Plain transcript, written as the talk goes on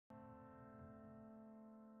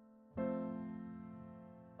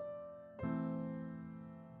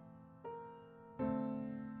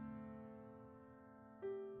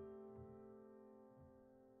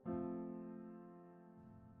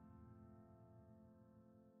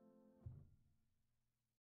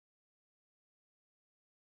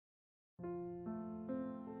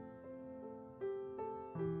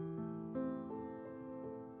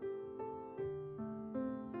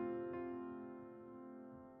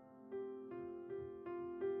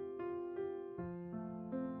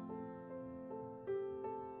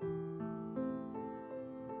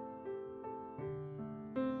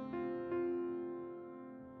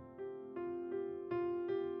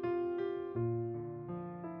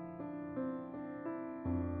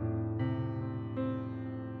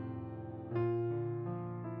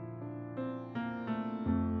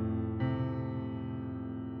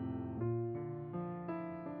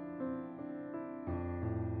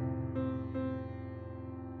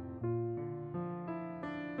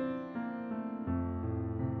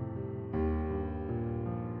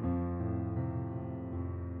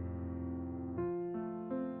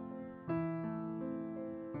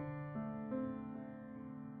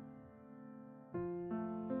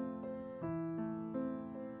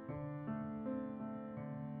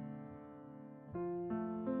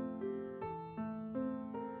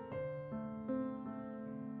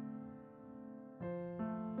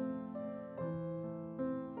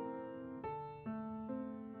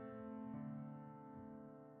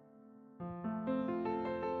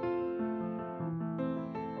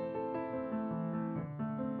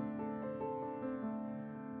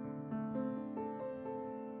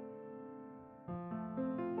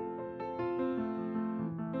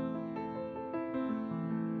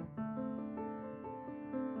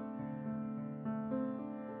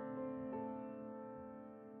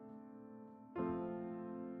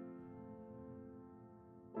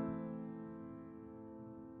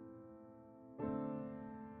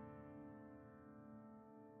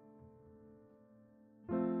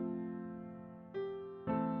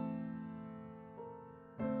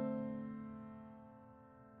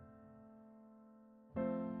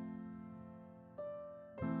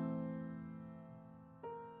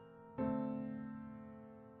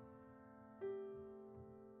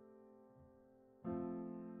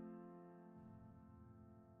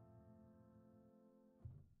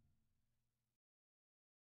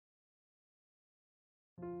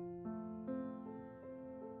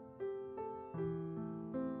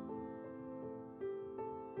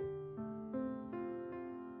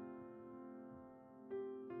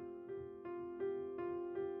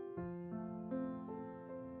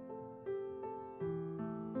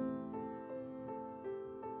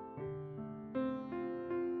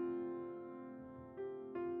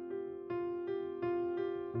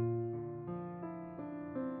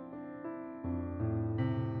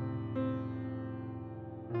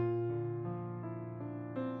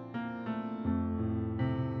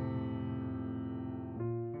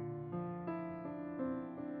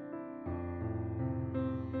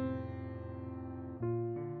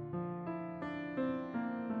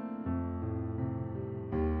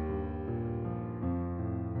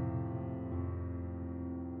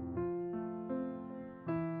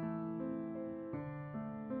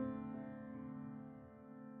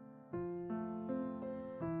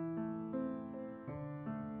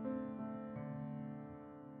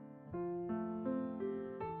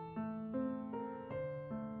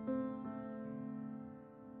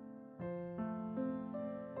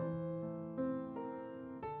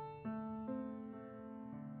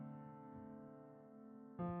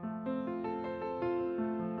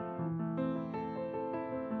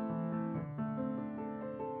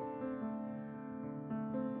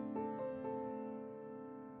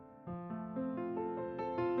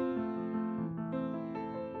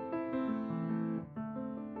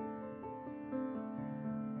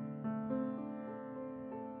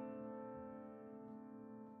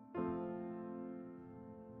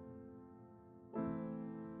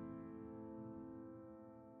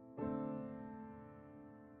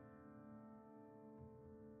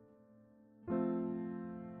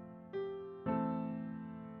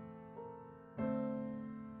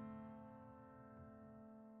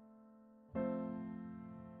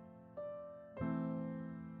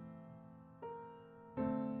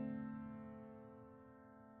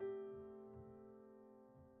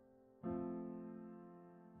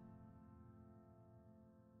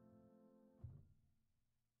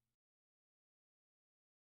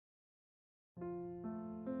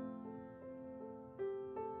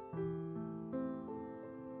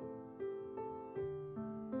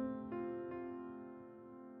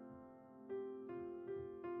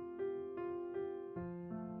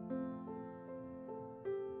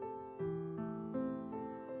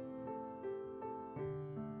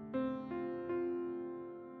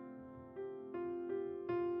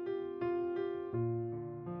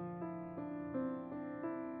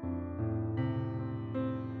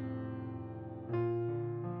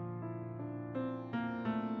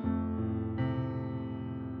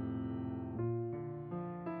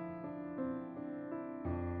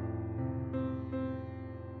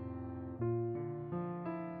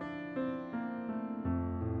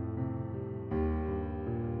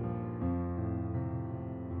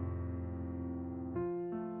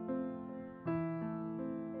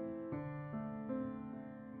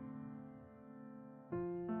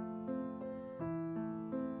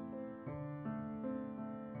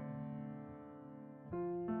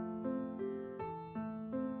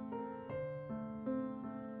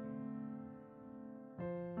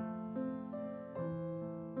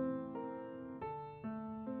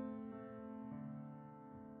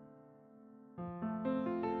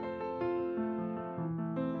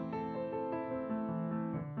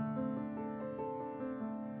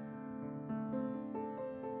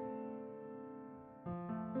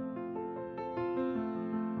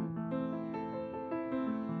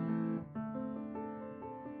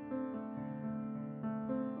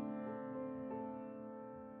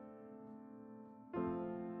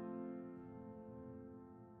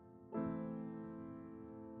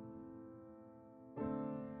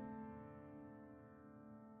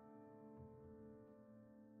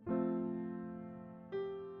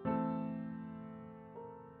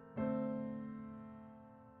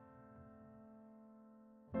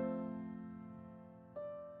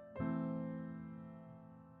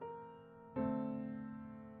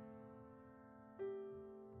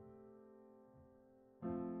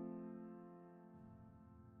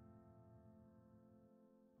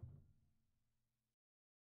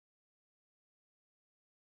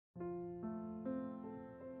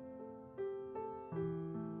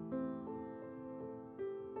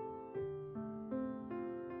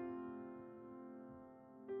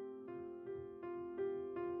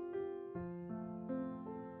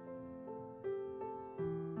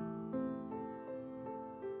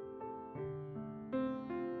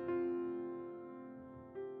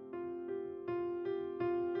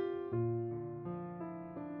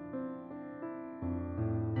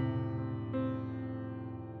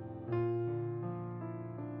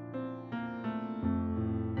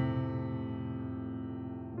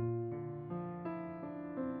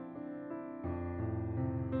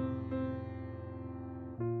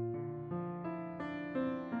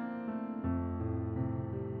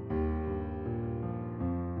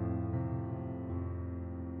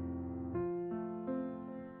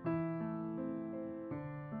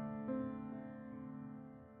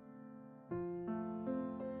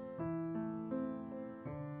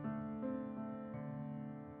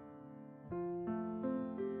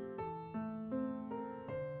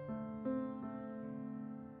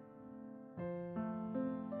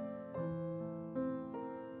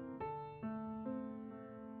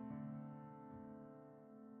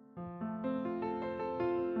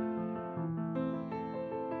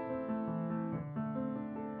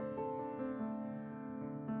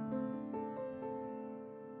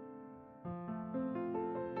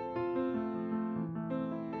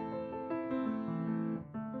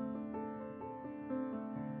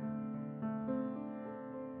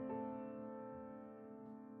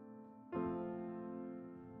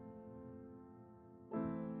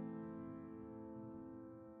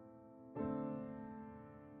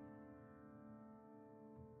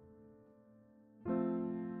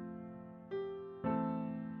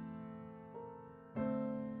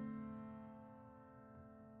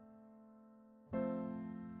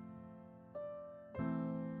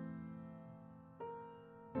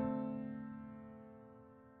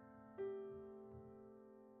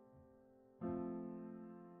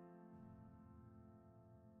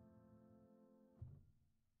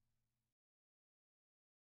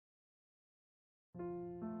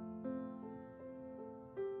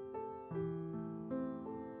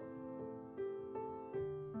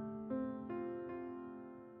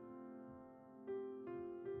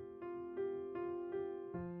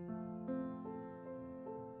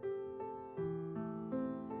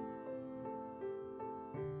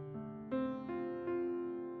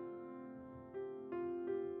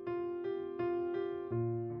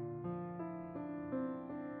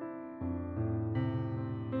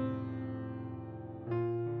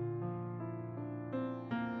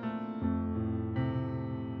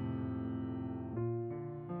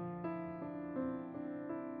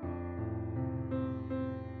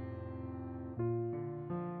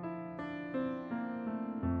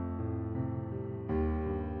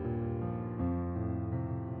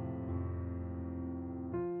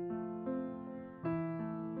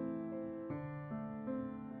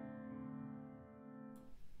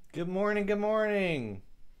Good morning, good morning.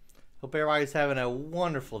 Hope everybody's having a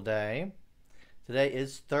wonderful day. Today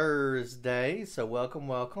is Thursday, so welcome.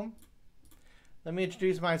 Let me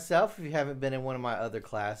introduce myself if you haven't been in one of my other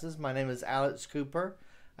classes. My name is Alex Cooper.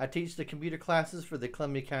 I teach the computer classes for the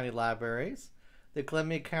Columbia County Libraries, the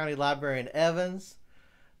Columbia County Library in Evans,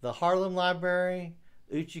 the Harlem Library,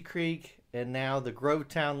 Uchi Creek, and now the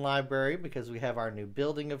Grovetown Library because we have our new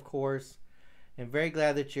building, of course. I'm very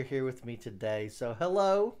glad that you're here with me today. So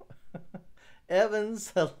hello,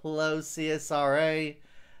 Evans. Hello, CSRA.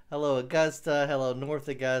 Hello, Augusta. Hello, North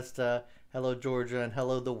Augusta. Hello, Georgia. And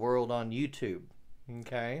hello, the world on YouTube.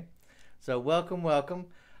 Okay. So welcome.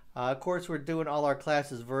 Of course, we're doing all our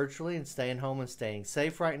classes virtually and staying home and staying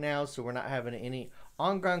safe right now. So we're not having any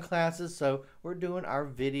on-ground classes. So we're doing our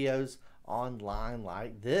videos online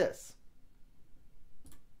like this.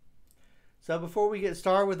 So before we get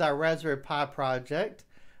started with our Raspberry Pi project,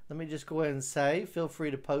 let me just go ahead and say, feel free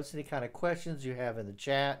to post any kind of questions you have in the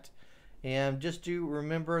chat. And just do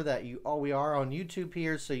remember that we are on YouTube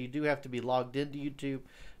here, so you do have to be logged into YouTube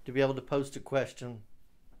to be able to post a question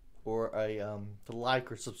or to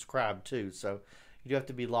like or subscribe too. So you do have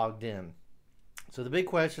to be logged in. So the big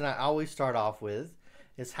question I always start off with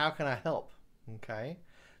is, how can I help? Okay.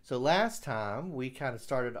 So last time we kind of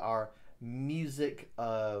started our music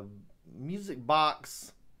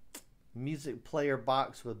player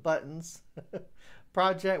box with buttons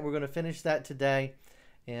project. We're going to finish that today,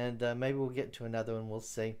 and maybe we'll get to another one. We'll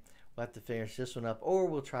see. We'll have to finish this one up, or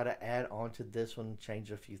we'll try to add on to this one and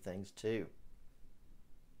change a few things too.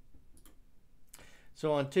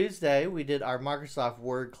 So on Tuesday we did our Microsoft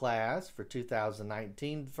Word class for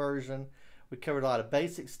 2019 version. We covered a lot of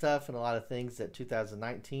basic stuff and a lot of things that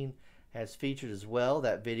 2019 has featured as well.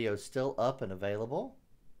 That video is still up and available.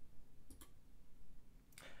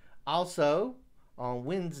 Also, on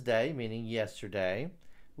Wednesday, meaning yesterday,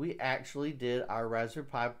 we actually did our Raspberry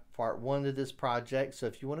Pi part 1 of this project. So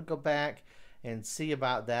if you want to go back and see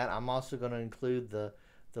about that, I'm also going to include the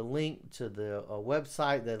link to the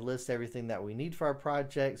website that lists everything that we need for our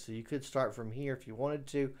project. So you could start from here if you wanted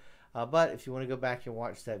to. But if you want to go back and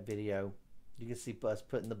watch that video, you can see us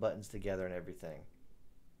putting the buttons together and everything.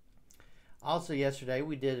 Also yesterday,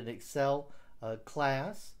 we did an Excel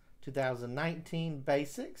class. 2019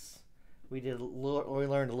 basics. We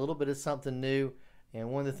learned a little bit of something new,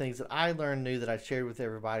 and one of the things that I learned new that I shared with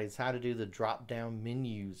everybody is how to do the drop-down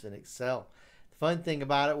menus in Excel. The fun thing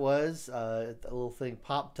about it was a little thing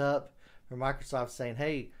popped up from Microsoft saying,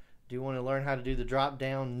 "Hey, do you want to learn how to do the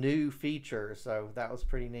drop-down new feature?" So that was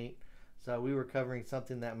pretty neat. So we were covering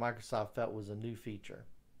something that Microsoft felt was a new feature.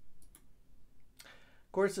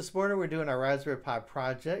 Of course, this morning we're doing our Raspberry Pi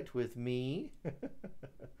project with me.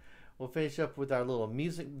 We'll finish up with our little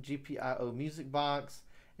GPIO music box.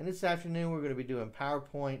 And this afternoon we're going to be doing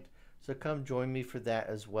PowerPoint. So come join me for that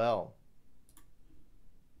as well.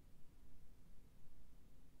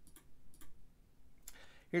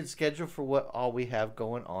 Here's the schedule for what all we have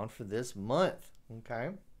going on for this month.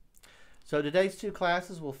 Okay. So today's two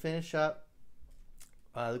classes will finish up.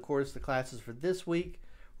 Of course, the classes for this week.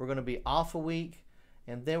 We're going to be off a week.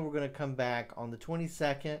 And then we're going to come back on the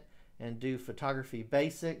 22nd and do photography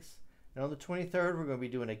basics. And on the 23rd, we're going to be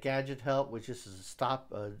doing a gadget help, which is a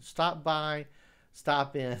stop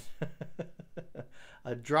in,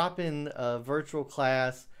 a drop-in virtual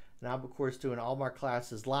class. And I'm, of course, doing all my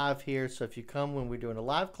classes live here. So if you come when we're doing a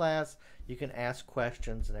live class, you can ask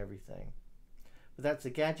questions and everything. But that's a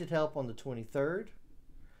gadget help on the 23rd.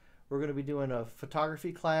 We're going to be doing a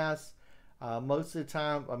photography class. Most of the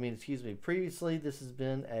time, previously this has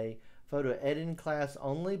been a photo editing class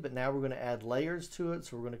only, but now we're going to add layers to it.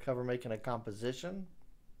 So we're going to cover making a composition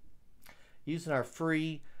using our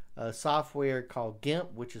free software called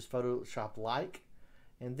GIMP, which is Photoshop-like.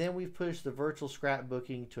 And then we've pushed the virtual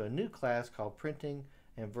scrapbooking to a new class called printing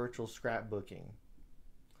and virtual scrapbooking.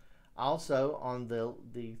 Also on the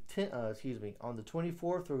 24th,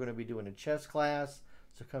 we're going to be doing a chess class.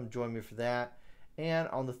 So come join me for that. And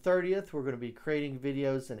on the 30th, we're going to be creating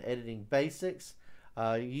videos and editing basics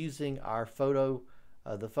using our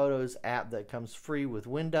the Photos app that comes free with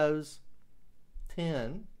Windows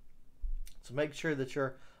 10. So make sure that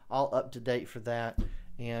you're all up to date for that,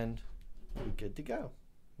 and you're good to go.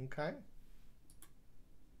 Okay.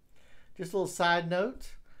 Just a little side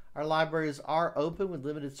note. Our libraries are open with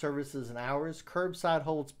limited services and hours. Curbside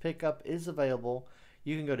holds pickup is available.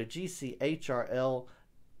 You can go to gchrl.org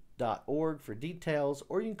for details,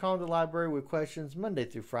 or you can call the library with questions Monday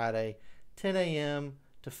through Friday, 10 a.m.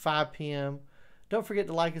 to 5 p.m. Don't forget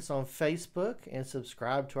to like us on Facebook and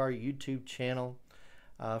subscribe to our YouTube channel.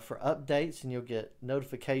 for updates, and you'll get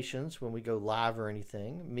notifications when we go live or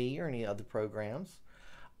anything, me or any other programs.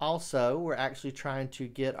 Also, we're actually trying to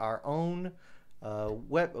get our own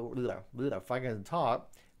if I can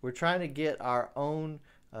talk, we're trying to get our own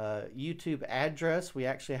YouTube address. We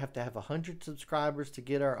actually have to have 100 subscribers to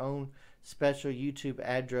get our own special YouTube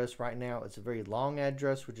address. Right now, it's a very long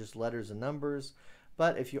address with just letters and numbers.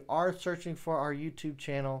 But if you are searching for our YouTube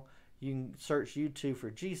channel, you can search YouTube for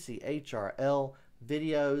GCHRL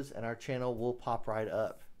videos, and our channel will pop right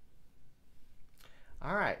up.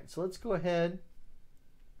 All right, so let's go ahead.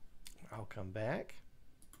 I'll come back.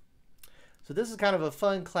 So this is kind of a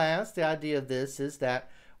fun class. The idea of this is that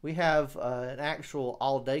we have an actual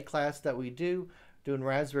all-day class that we do, doing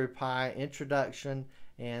Raspberry Pi introduction,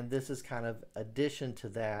 and this is kind of addition to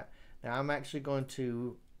that. Now I'm actually going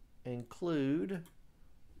to include, let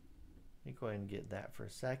me go ahead and get that for a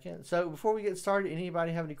second. So before we get started,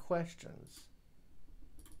 anybody have any questions?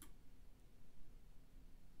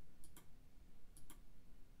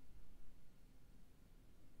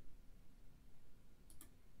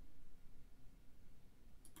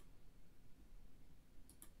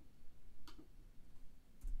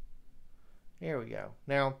 Here we go.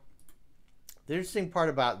 Now, the interesting part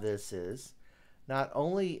about this is, not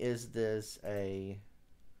only is this a,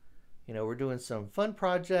 we're doing some fun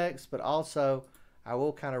projects, but also I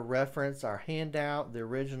will kind of reference our handout, the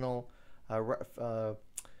original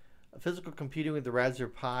physical computing with the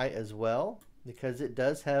Raspberry Pi as well, because it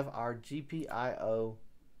does have our GPIO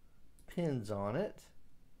pins on it,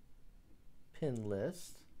 pin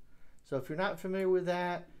list. So if you're not familiar with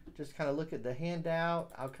that, just kind of look at the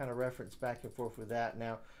handout. I'll kind of reference back and forth with that.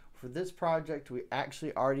 Now, for this project, we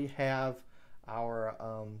actually already have our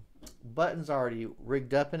buttons already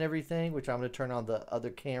rigged up and everything, which I'm going to turn on the other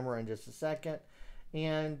camera in just a second.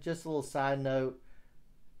 And just a little side note,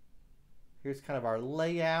 here's kind of our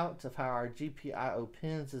layout of how our GPIO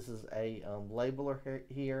pins. This is a labeler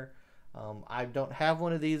here. I don't have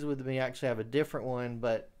one of these with me. I actually have a different one,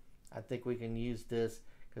 but I think we can use this,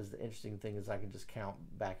 because the interesting thing is I can just count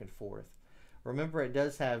back and forth. Remember, it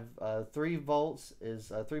does have 3 volts is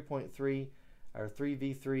 3.3, or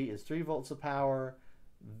 3V3 is 3 volts of power,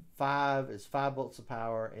 5 is 5 volts of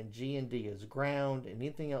power, and G and D is ground. And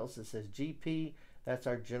anything else that says GP, that's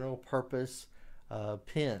our general purpose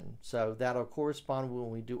pin. So that'll correspond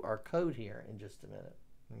when we do our code here in just a minute.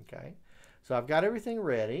 Okay, so I've got everything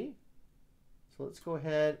ready. So let's go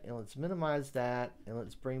ahead and let's minimize that, and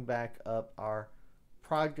let's bring back up our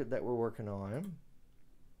project that we're working on.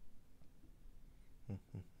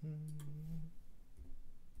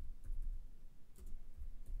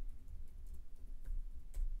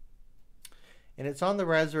 And it's on the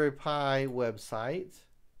Raspberry Pi website,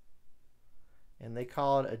 and they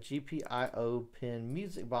call it a GPIO pin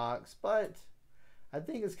music box, but I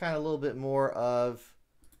think it's kind of a little bit more of,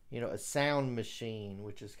 a sound machine,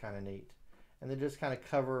 which is kind of neat. And then just kind of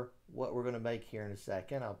cover what we're going to make here in a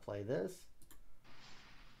second. I'll play this.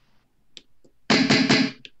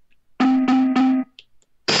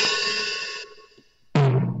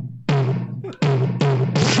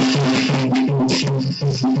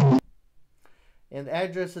 And the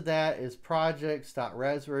address of that is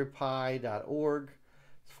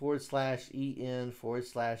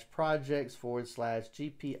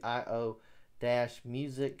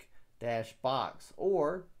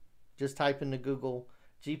or just type into Google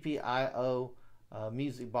GPIO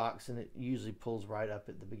music box, and it usually pulls right up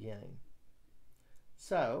at the beginning.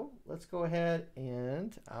 So let's go ahead,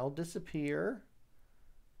 and I'll disappear,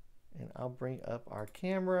 and I'll bring up our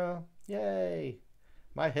camera. Yay!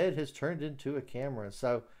 My head has turned into a camera.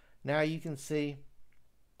 So now you can see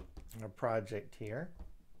our project here.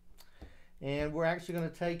 And we're actually going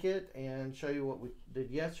to take it and show you what we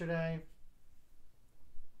did yesterday.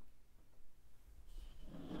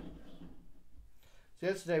 So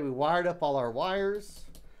yesterday we wired up all our wires,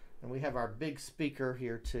 and we have our big speaker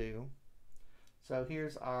here too. So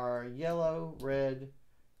here's our yellow, red,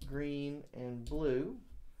 green, and blue.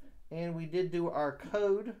 And we did do our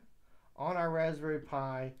code on our Raspberry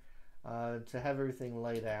Pi to have everything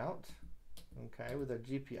laid out, okay, with our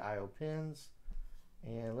GPIO pins.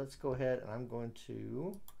 And let's go ahead, and I'm going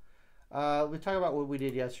to we talk about what we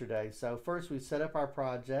did yesterday. So first we set up our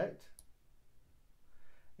project,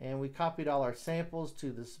 and we copied all our samples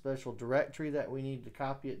to the special directory that we need to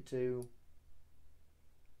copy it to.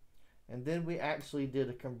 And then we actually did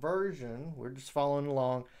a conversion. We're just following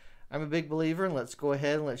along. I'm a big believer, and let's go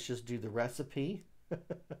ahead and let's just do the recipe.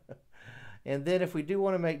 And then if we do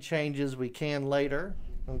want to make changes, we can later.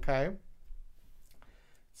 Okay.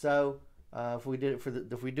 So if we do it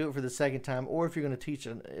for the second time, or if you're going to teach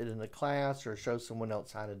it in a class or show someone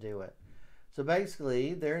else how to do it. So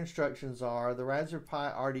basically, their instructions are the Raspberry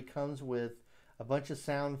Pi already comes with a bunch of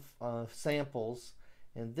sound samples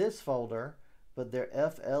in this folder, but they're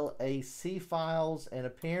FLAC files, and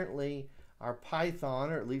apparently our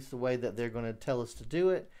Python, or at least the way that they're going to tell us to do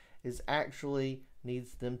it, is actually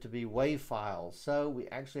needs them to be WAV files. So we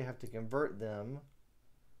actually have to convert them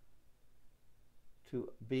to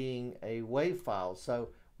being a WAV file. So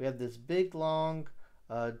we have this big long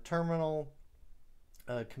terminal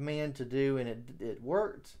command to do, and it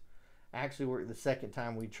worked. Actually worked the second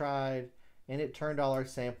time we tried, and it turned all our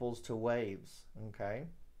samples to waves. Okay.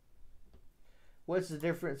 What's the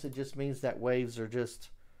difference? It just means that waves are just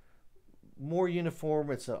more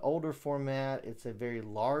uniform. It's an older format. It's a very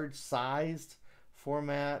large sized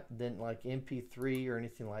format than like MP3 or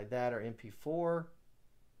anything like that, or MP4.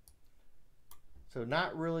 So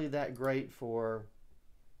not really that great for,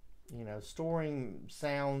 you know, storing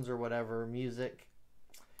sounds or whatever, music.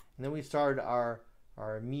 And then we started our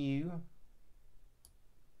mu.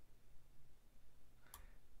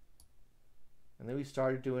 And then we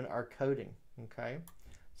started doing our coding. Okay.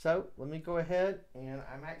 So let me go ahead, and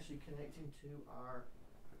I'm actually connecting to our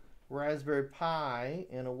Raspberry Pi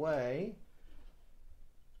in a way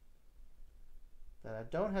that I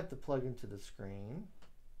don't have to plug into the screen.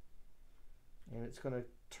 And it's going to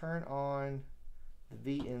turn on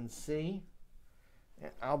the VNC,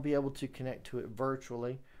 and I'll be able to connect to it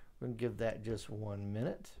virtually. We're going to give that just 1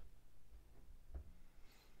 minute.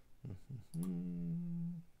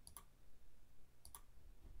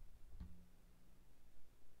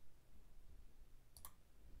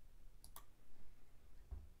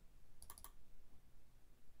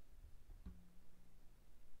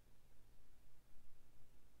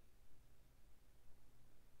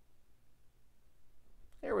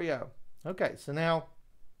 There we go. Okay, so now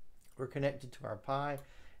we're connected to our Pi,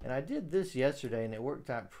 and I did this yesterday and it worked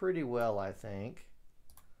out pretty well, I think.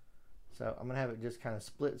 So I'm going to have it just kind of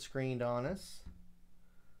split screened on us.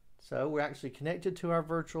 So we're actually connected to our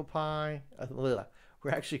virtual Pi. We're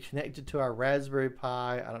actually connected to our Raspberry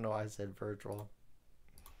Pi. I don't know why I said virtual.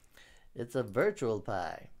 It's a virtual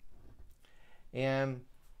Pi. And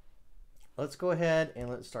let's go ahead and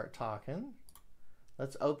let's start talking.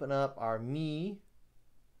 Let's open up our me.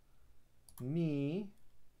 And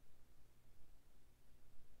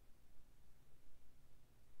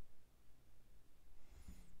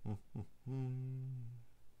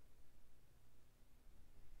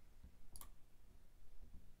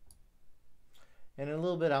in a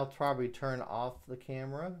little bit, I'll probably turn off the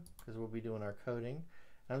camera because we'll be doing our coding.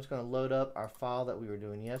 I'm just going to load up our file that we were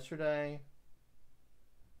doing yesterday.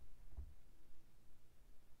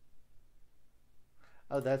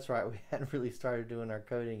 Oh, that's right. We hadn't really started doing our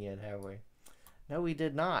coding yet, have we? No, we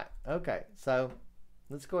did not. Okay, so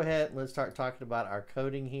let's go ahead and let's start talking about our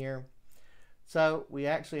coding here. So we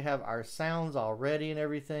actually have our sounds already and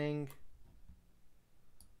everything.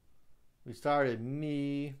 We started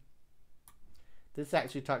me. This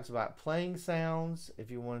actually talks about playing sounds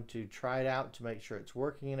if you wanted to try it out to make sure it's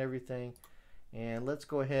working and everything. And let's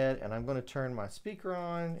go ahead, and I'm going to turn my speaker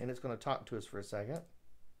on, and it's going to talk to us for a second.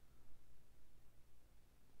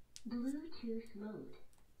 Bluetooth mode.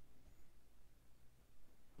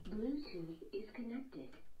 Bluetooth is connected.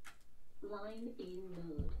 Line in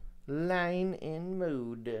mode. Line in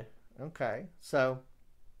mode. Okay, so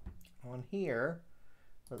on here,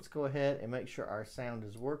 let's go ahead and make sure our sound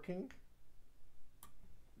is working.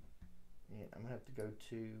 And I'm gonna have to go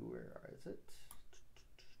to, where is it?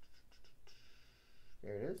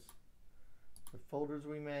 There it is. The folders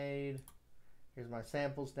we made. Here's my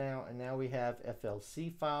samples now, and now we have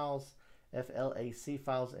FLAC files, and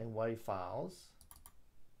WAV files.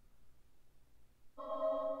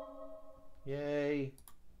 Yay.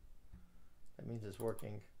 That means it's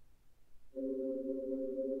working.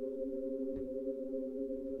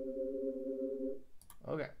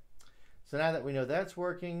 Okay. So now that we know that's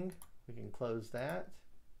working, we can close that.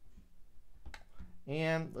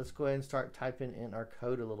 And let's go ahead and start typing in our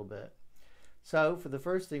code a little bit. So for the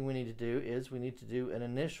first thing we need to do is we need to do an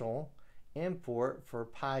initial import for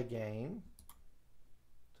Pygame.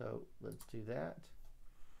 So let's do that.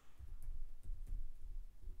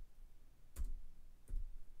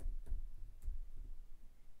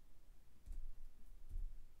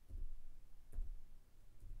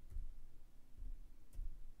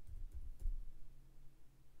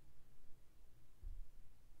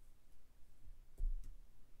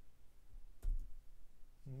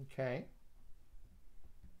 Okay.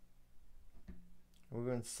 We're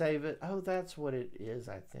going to save it. Oh, that's what it is,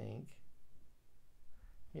 I think.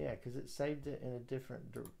 Yeah, because it saved it in a different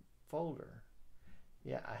folder.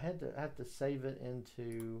 Yeah, I have to save it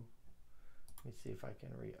into. Let me see if I can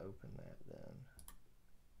reopen that then.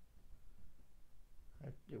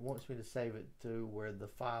 It wants me to save it to where the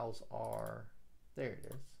files are. There it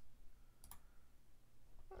is.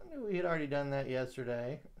 I knew we had already done that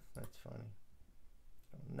yesterday. That's funny.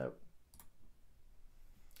 Oh, nope.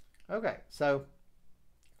 Okay, so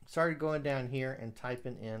started going down here and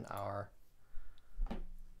typing in our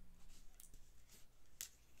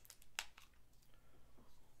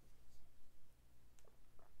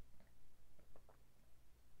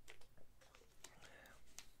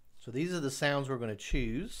so these are the sounds we're going to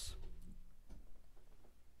choose.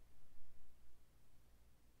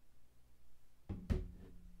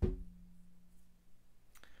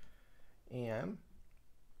 And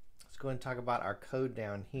let's go ahead and talk about our code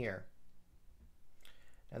down here.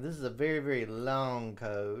 Now this is a very, very long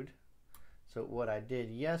code. So what I did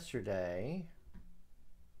yesterday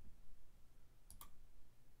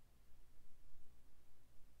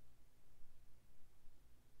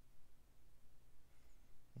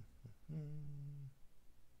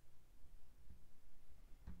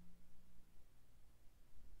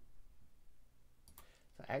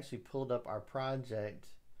so I actually pulled up our project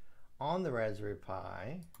on the Raspberry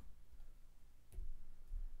Pi.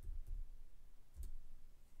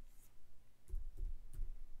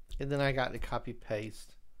 And then I got to copy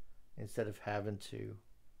paste instead of having to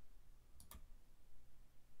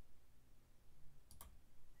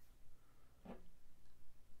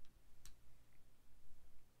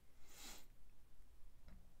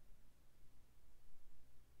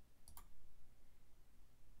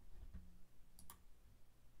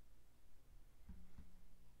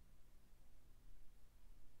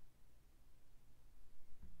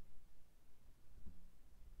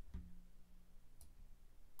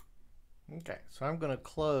Okay, so I'm going to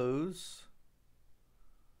close.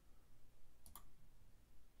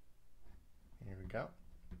 Here we go.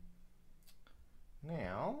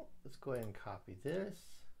 Now, let's go ahead and copy this.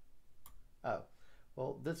 Oh,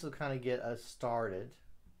 well, this will kind of get us started.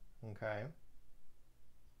 Okay.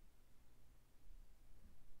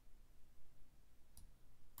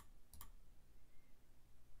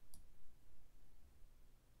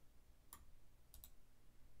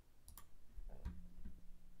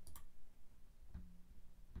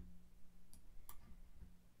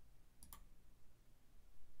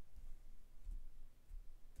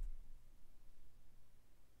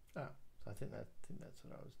 Oh, so I think that's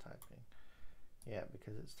what I was typing. Yeah,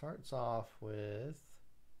 because it starts off with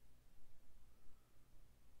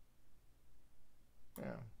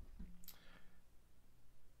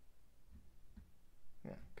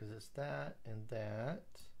yeah, because it's that and that,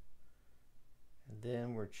 and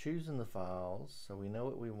then we're choosing the files so we know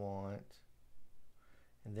what we want,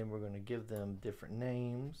 and then we're going to give them different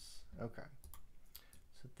names. Okay,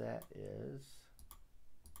 so that is.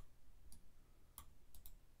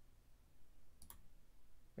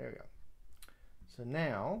 There we go. So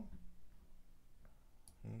now,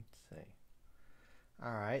 let's see.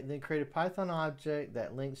 All right, then create a Python object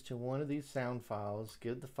that links to one of these sound files.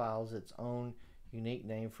 Give the files its own unique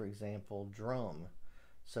name, for example, drum.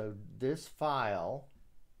 So this file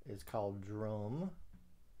is called drum.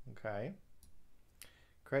 Okay.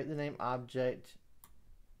 Create the name object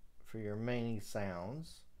for your remaining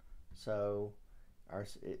sounds. So our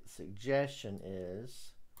suggestion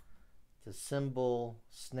is the cymbal,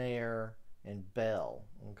 snare, and bell.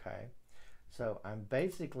 Okay, so I'm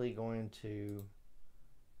basically going to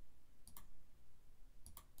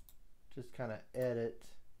just kind of edit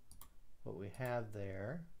what we have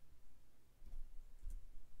there.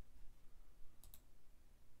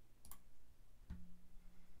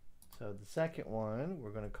 So the second one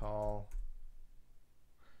we're going to call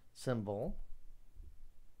cymbal.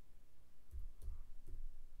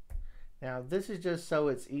 Now this is just so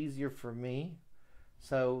it's easier for me.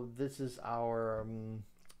 So this is our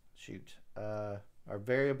our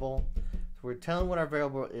variable. So we're telling what our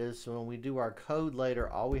variable is. So when we do our code later,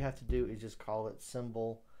 all we have to do is just call it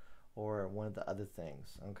cymbal or one of the other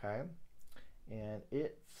things. Okay, and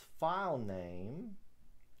its file name.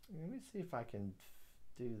 Let me see if I can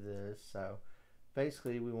do this. So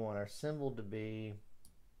basically, we want our cymbal to be.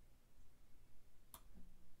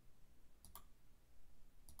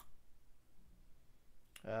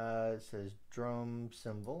 It says drum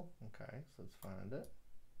cymbal. Okay, so let's find it.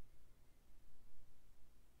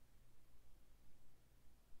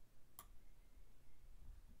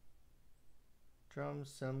 Drum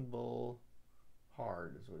cymbal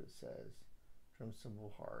hard is what it says. Drum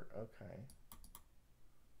cymbal hard. Okay.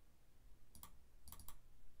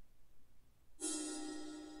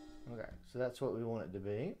 Okay, so that's what we want it to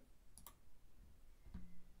be.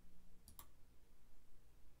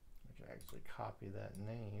 I can actually copy that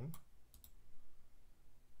name.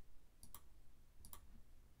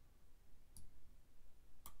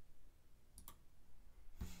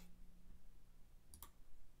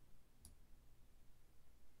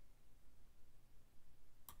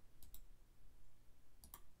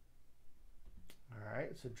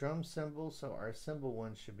 Alright, so drum cymbal, so our cymbal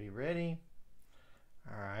one should be ready.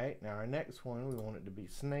 Alright, now our next one, we want it to be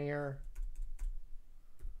snare.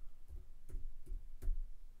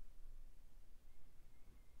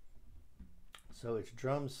 So it's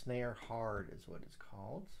drum snare hard is what it's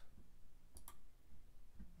called.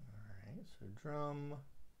 Alright, so drum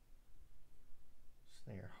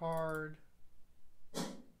snare hard.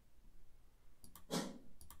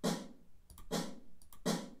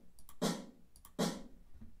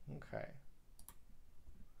 Okay.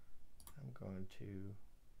 I'm going to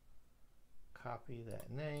copy that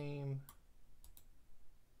name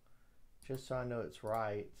just so I know it's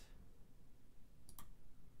right.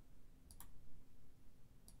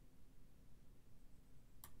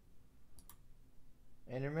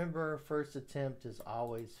 And remember, first attempt is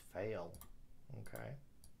always fail. Okay.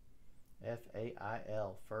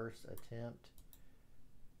 F-A-I-L, first attempt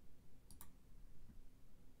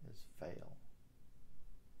is fail.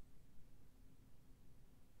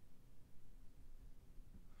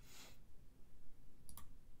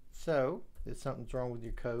 So, if something's wrong with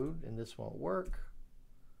your code and this won't work,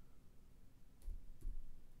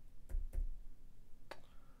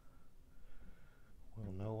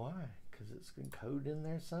 we'll know why, because it's good code in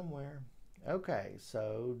there somewhere. Okay,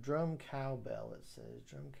 so drum cowbell, it says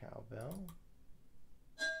drum cowbell.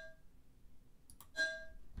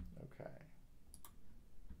 Okay.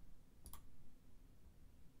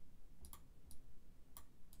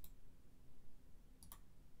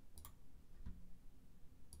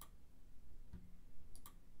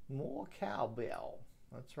 More cowbell.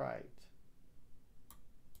 That's right.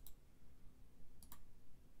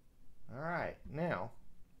 All right, now.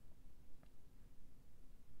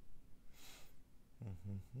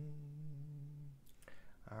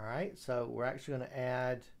 All right, so we're actually going to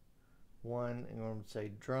add one, and we're going to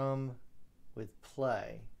say drum with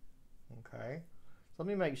play. Okay, so let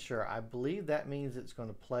me make sure. I believe that means it's going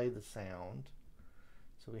to play the sound.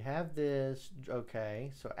 So we have this.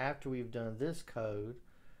 Okay, so after we've done this code,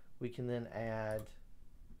 we can then add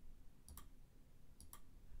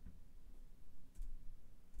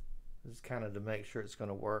this is kind of to make sure it's going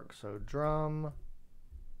to work. So drum.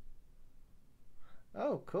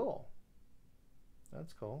 Oh, cool.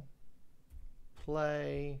 That's cool.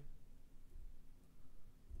 Play.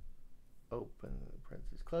 Open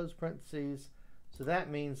parentheses, close parentheses. So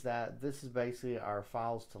that means that this is basically our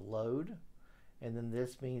files to load. And then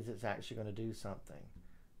this means it's actually going to do something.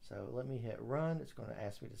 So let me hit run. It's going to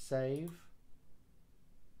ask me to save.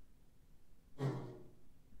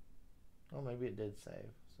 Oh, maybe it did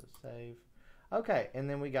save. So save. Okay, and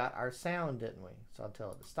then we got our sound, didn't we? So I'll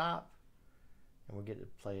tell it to stop. And we'll get it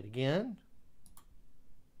to play it again.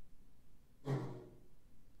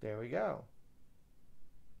 There we go.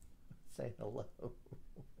 Say hello.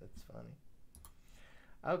 That's funny.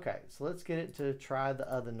 Okay, so let's get it to try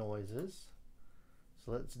the other noises.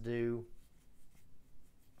 So let's do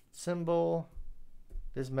cymbal.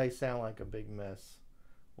 This may sound like a big mess.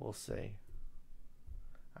 We'll see.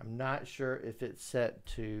 I'm not sure if it's set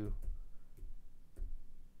to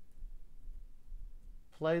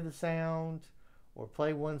play the sound or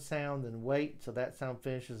play one sound and wait till that sound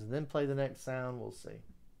finishes and then play the next sound. We'll see.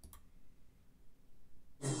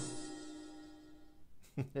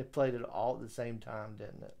 It played it all at the same time,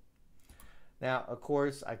 didn't it? Now, of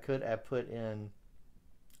course, I could have put in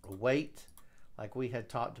a wait like we had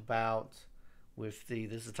talked about with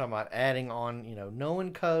this is talking about adding on,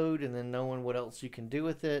 knowing code and then knowing what else you can do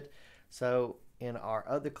with it. So in our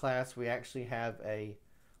other class, we actually have a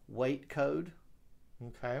wait code.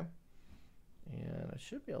 Okay. And I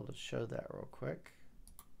should be able to show that real quick.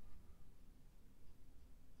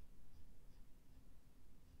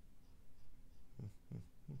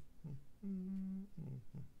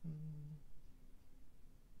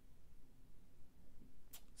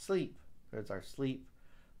 Sleep. There's our sleep.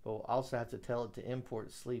 But we'll also have to tell it to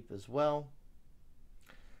import sleep as well.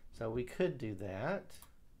 So we could do that.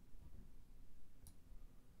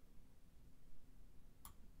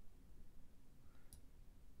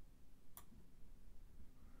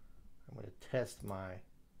 I'm going to test my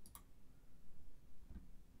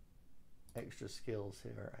extra skills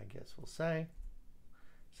here, I guess we'll say.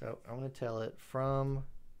 So I'm going to tell it from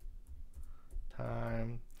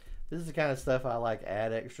time. This is the kind of stuff I like,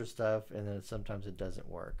 add extra stuff, and then sometimes it doesn't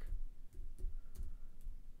work.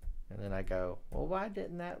 And then I go, well, why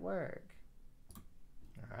didn't that work?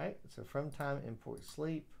 All right, so from time import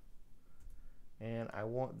sleep. And I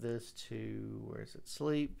want this to, where is it,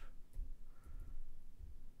 sleep.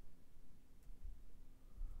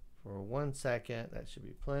 For 1 second, that should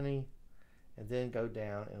be plenty. And then go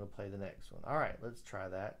down and it'll play the next one. All right, let's try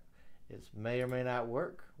that. It may or may not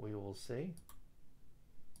work. We will see.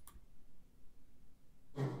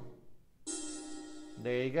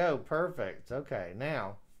 There you go, perfect. Okay,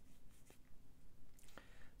 now,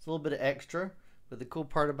 it's a little bit of extra, but the cool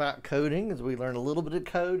part about coding is we learn a little bit of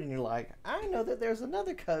code and you're like, I know that there's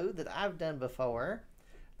another code that I've done before.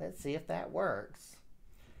 Let's see if that works.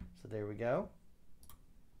 So there we go.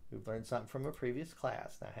 We've learned something from a previous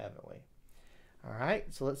class now, haven't we? All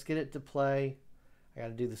right, so let's get it to play. I got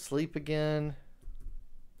to do the sleep again.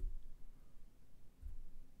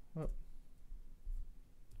 Oh.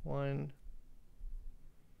 1.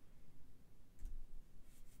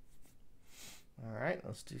 All right,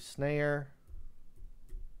 let's do snare.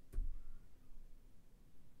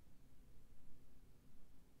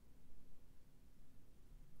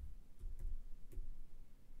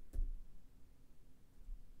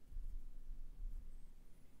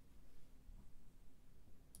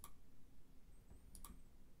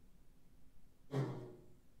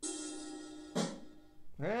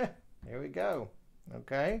 There we go.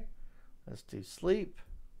 Okay, let's do sleep.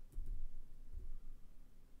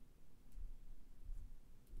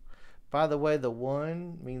 By the way, the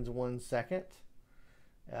 1 means 1 second.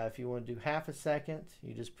 If you want to do half a second,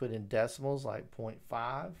 you just put in decimals like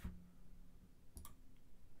 0.5.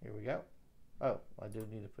 Here we go. Oh, I do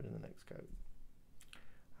need to put in the next code.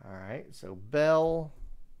 All right, so bell.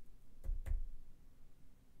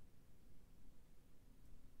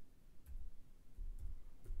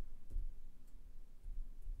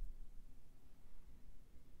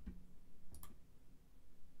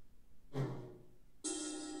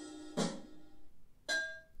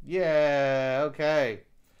 Yeah, okay.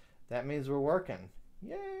 That means we're working.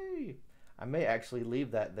 Yay! I may actually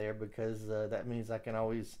leave that there because that means I can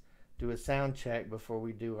always do a sound check before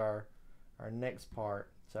we do our next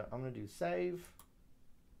part. So I'm going to do save.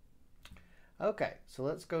 Okay, so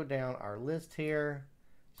let's go down our list here.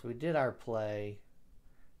 So we did our play.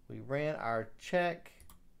 We ran our check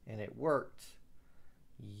and it worked.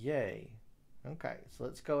 Yay. Okay, so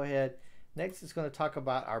let's go ahead. Next, it's going to talk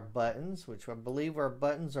about our buttons, which I believe our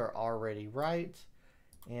buttons are already right.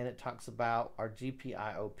 And it talks about our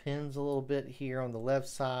GPIO pins a little bit here on the left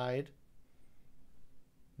side.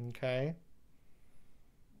 Okay.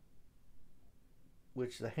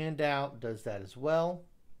 Which the handout does that as well.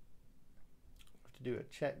 We have to do a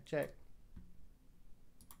check.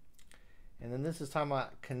 And then this is talking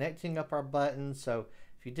about connecting up our buttons. So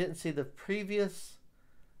if you didn't see the previous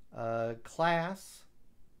class,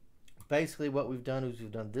 basically what we've done is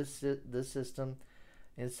we've done this system.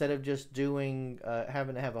 Instead of just doing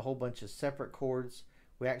having to have a whole bunch of separate cords,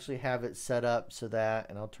 we actually have it set up so that,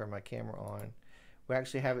 and I'll turn my camera on, we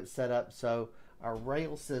actually have it set up so our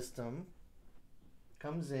rail system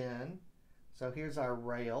comes in. So here's our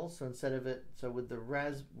rail. So instead of it, so with the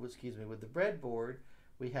with the breadboard,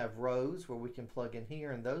 we have rows where we can plug in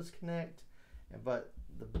here and those connect. But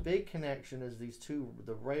the big connection is these two,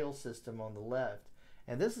 the rail system on the left.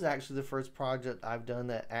 And this is actually the first project I've done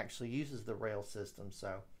that actually uses the rail system.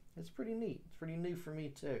 So it's pretty neat. It's pretty new for me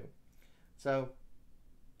too. So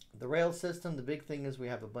the rail system, the big thing is we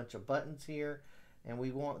have a bunch of buttons here and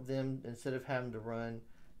we want them, instead of having to run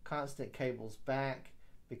constant cables back,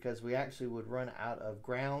 because we actually would run out of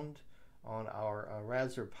ground on our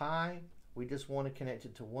Raspberry Pi, we just want to connect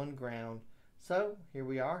it to one ground. So here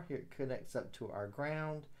we are. Here it connects up to our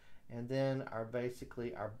ground, and then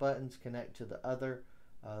basically our buttons connect to the other,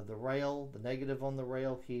 the rail, the negative on the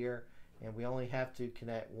rail here, and we only have to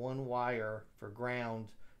connect one wire for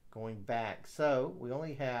ground going back. So we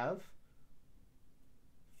only have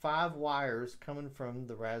 5 wires coming from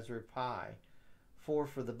the Raspberry Pi, 4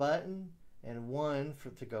 for the button and 1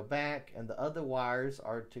 to go back, and the other wires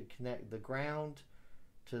are to connect the ground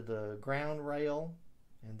to the ground rail,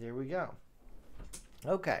 and there we go.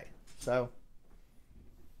 Okay, so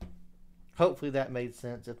hopefully that made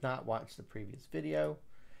sense. If not, watch the previous video.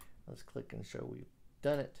 Let's click and show we've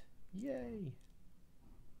done it. Yay!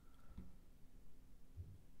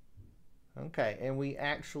 Okay, and we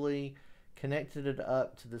actually connected it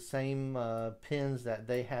up to the same pins that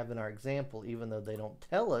they have in our example, even though they don't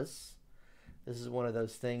tell us. This is one of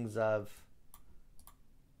those things of,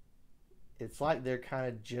 it's like they're kind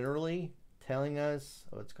of generally telling us.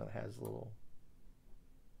 Oh, it's going to have a little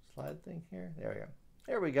slide thing here. There we go.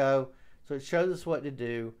 There we go. So it shows us what to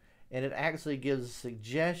do, and it actually gives a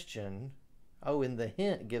suggestion. Oh, in the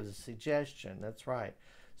hint, it gives a suggestion. That's right.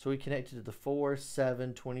 So we connected to the 4,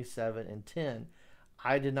 7, 27, and 10.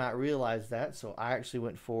 I did not realize that, so I actually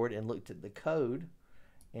went forward and looked at the code,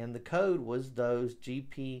 and the code was those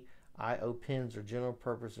GPIO pins, or general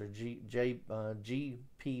purpose, or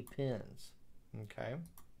GP pins. Okay.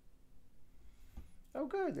 Oh,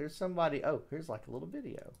 good. There's somebody. Oh, here's like a little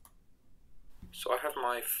video. So I have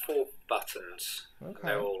my 4 buttons. Okay.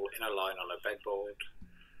 They're all in a line on a breadboard.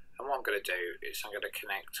 And what I'm going to do is I'm going to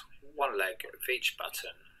connect one leg of each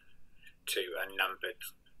button to a numbered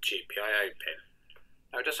GPIO pin.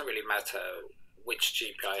 Now it doesn't really matter which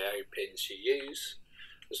GPIO pins you use,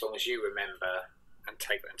 as long as you remember and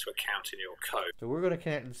take that into account in your code. So we're going to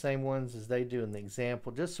connect the same ones as they do in the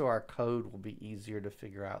example, just so our code will be easier to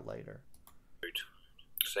figure out later.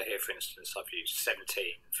 So here, for instance, I've used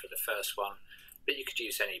 17 for the first one, but you could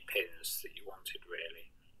use any pins that you wanted,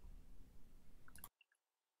 really.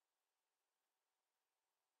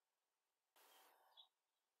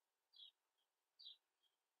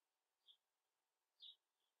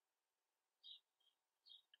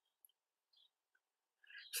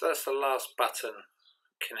 So that's the last button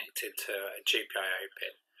connected to a GPIO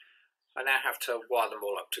pin. I now have to wire them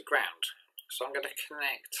all up to ground. So I'm going to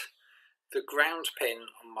connect the ground pin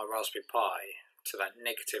on my Raspberry Pi to that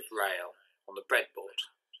negative rail on the breadboard.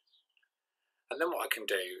 And then what I can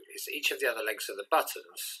do is each of the other legs of the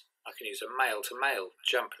buttons, I can use a male-to-male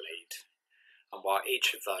jumper lead and wire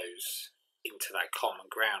each of those into that common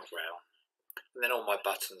ground rail. And then all my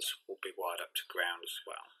buttons will be wired up to ground as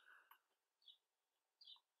well.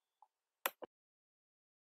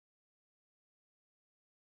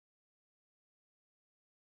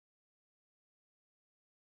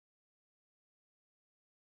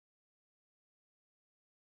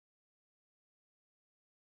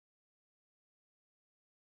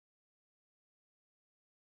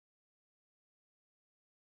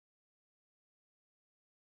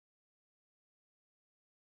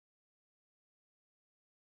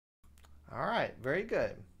 All right, very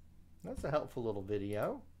good. That's a helpful little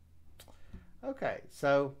video. Okay,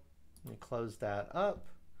 so let me close that up.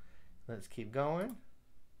 Let's keep going.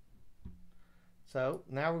 So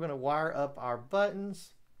now we're going to wire up our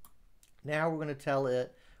buttons. Now we're going to tell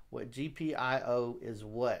it what GPIO is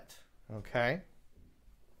what. Okay.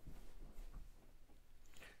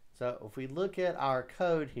 So if we look at our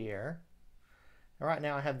code here, right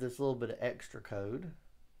now I have this little bit of extra code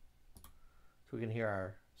so we can hear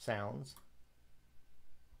our sounds.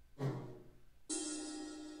 All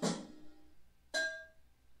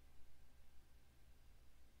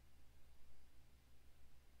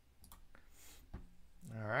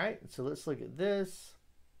right, so let's look at this.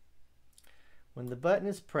 When the button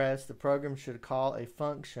is pressed, the program should call a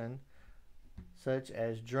function such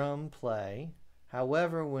as drum play.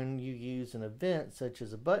 However, when you use an event such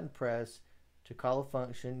as a button press to call a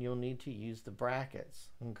function, you'll need to use the brackets.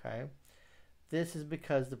 Okay. This is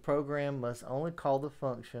because the program must only call the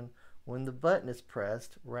function when the button is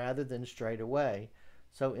pressed rather than straight away.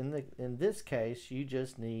 So in this case, you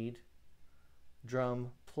just need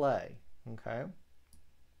drum play. Okay.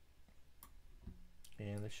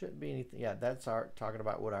 And there shouldn't be anything. Yeah, that's talking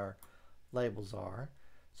about what our labels are.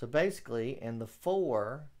 So basically, and the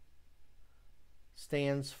 4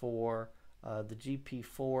 stands for the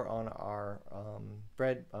GP4 on our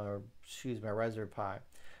my Raspberry Pi.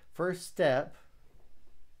 First step,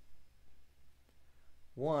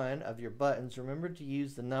 1 of your buttons, remember to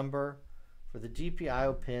use the number for the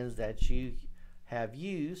GPIO pins that you have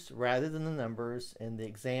used rather than the numbers in the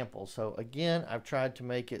example. So again, I've tried to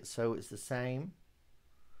make it so it's the same.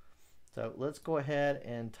 So let's go ahead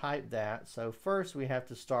and type that. So first we have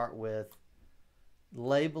to start with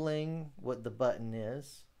labeling what the button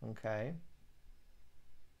is, okay?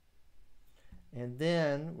 And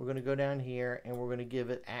then we're going to go down here and we're going to give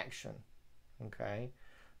it action, okay?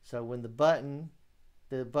 So when the button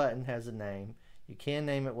has a name, you can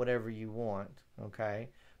name it whatever you want, okay?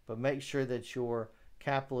 But make sure that your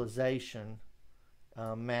capitalization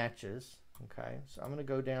matches, okay? So I'm going to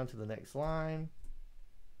go down to the next line.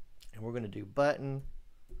 And we're going to do button,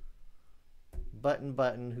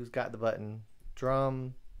 who's got the button,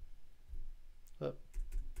 drum. Oop.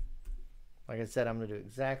 Like I said, I'm going to do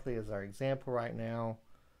exactly as our example right now.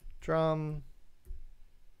 Drum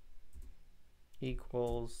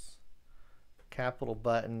equals capital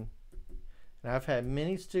button. And I've had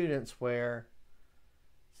many students where,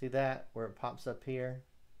 see that, where it pops up here?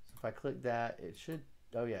 So if I click that, it should,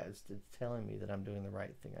 oh yeah, it's telling me that I'm doing the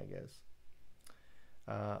right thing, I guess.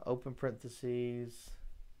 Open parentheses,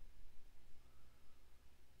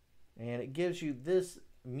 And it gives you this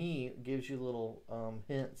gives you little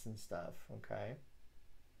hints and stuff, okay?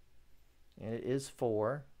 And it is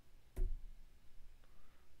for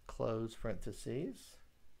close parentheses.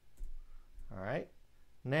 All right.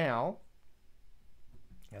 Now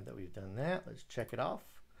that we've done that, let's check it off.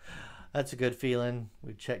 That's a good feeling.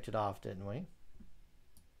 We checked it off, didn't we?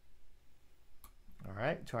 All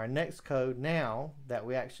right, to our next code now that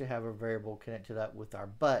we actually have a variable connected up with our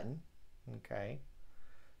button, okay?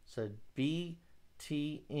 So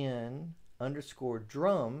btn underscore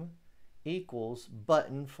drum equals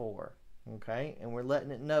button 4, okay? And we're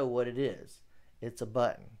letting it know what it is. It's a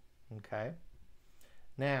button, okay?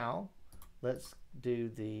 Now, let's do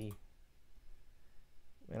the,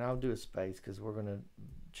 and I'll do a space because we're going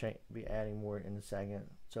to be adding more in a second.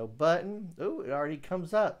 So button, ooh, it already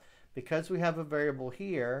comes up. Because we have a variable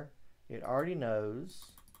here, it already knows.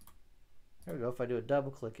 There we go. If I do a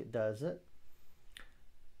double click, it does it.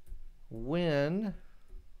 When,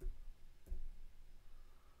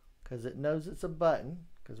 because it knows it's a button,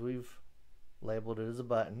 because we've labeled it as a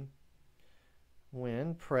button.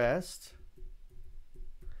 When pressed,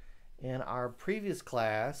 in our previous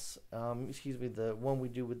class, excuse me, the one we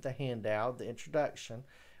do with the handout, the introduction,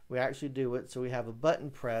 we actually do it so we have a button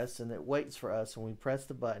press and it waits for us. When we press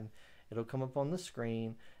the button, it'll come up on the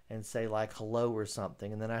screen and say like hello or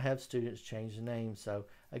something, and then I have students change the name. So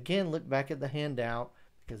again, look back at the handout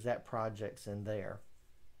because that project's in there.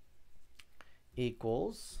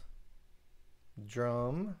 Equals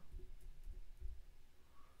drum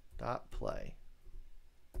dot play.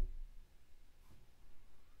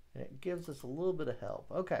 And it gives us a little bit of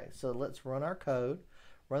help. Okay, so let's run our code,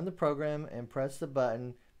 run the program, and press the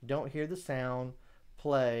button. Don't hear the sound,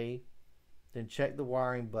 play, then check the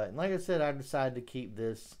wiring button. Like I said, I decided to keep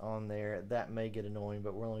this on there. That may get annoying,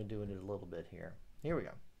 but we're only doing it a little bit here. Here we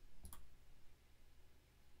go.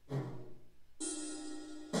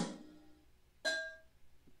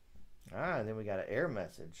 And then we got an error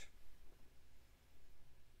message.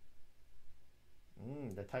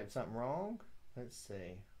 Did I type something wrong? Let's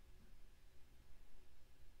see.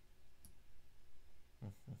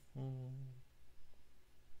 Let's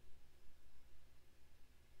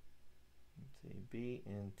see, B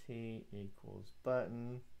and T equals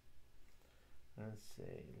button. Let's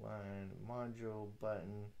see, line module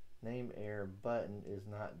button, name error button is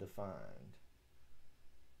not defined.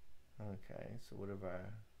 Okay, so what have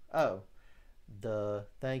I,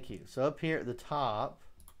 thank you. So up here at the top,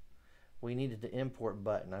 we needed the import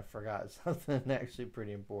button. I forgot something actually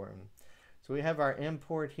pretty important. So we have our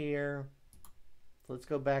import here. So let's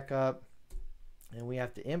go back up and we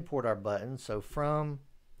have to import our button. So from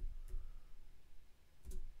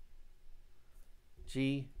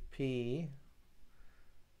GP,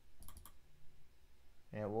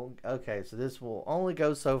 and okay, so this will only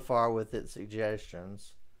go so far with its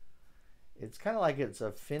suggestions. It's kind of like it's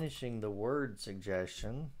a finishing the word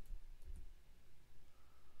suggestion.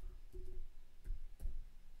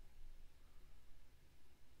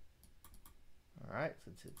 All right,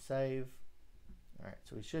 so let's hit save. All right,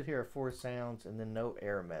 so we should hear 4 sounds and then no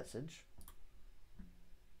error message.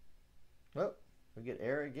 Oh, we get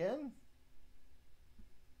error again?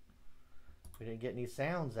 We didn't get any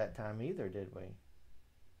sounds that time either, did we?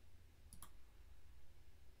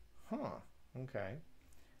 Huh, okay.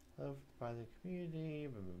 Loved by the community,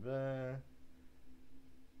 blah, blah, blah.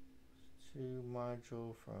 To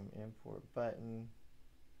module from import button.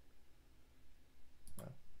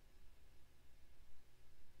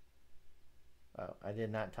 Oh, I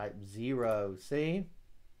did not type 0. See?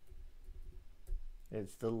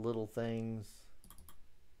 It's the little things.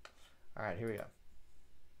 All right, here we go.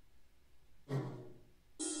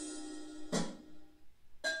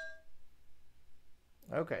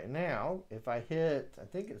 Okay, now if I hit, I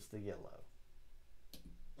think it's the yellow.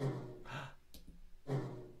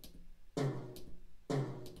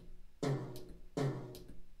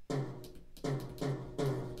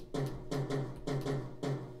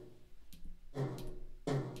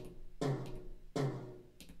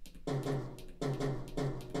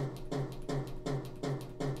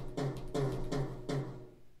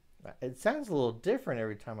 It sounds a little different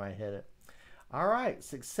every time I hit it. All right,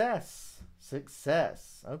 success,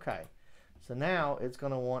 success. Okay, so now it's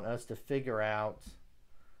going to want us to figure out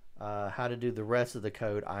how to do the rest of the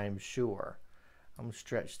code, I'm sure. I'm going to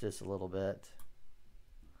stretch this a little bit.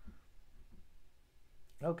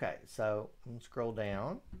 Okay, so I'm going to scroll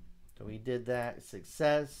down. So we did that,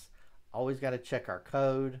 success. Always got to check our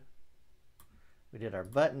code. We did our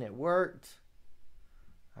button, it worked.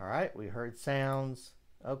 All right, we heard sounds.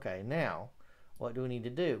 Okay, now what do we need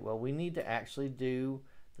to do? Well, we need to actually do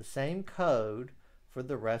the same code for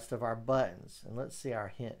the rest of our buttons. And let's see our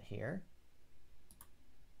hint here.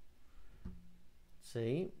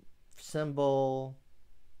 See, symbol,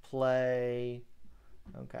 play.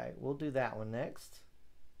 Okay, we'll do that one next.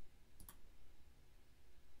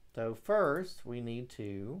 So first we need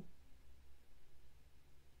to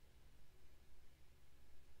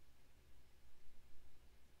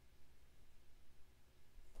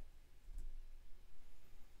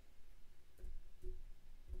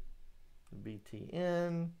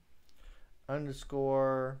btn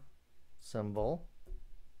underscore symbol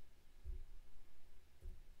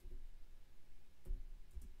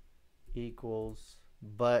equals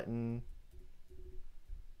button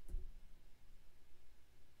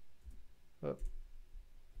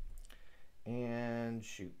and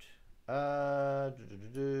shoot. Funny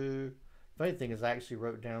thing is I actually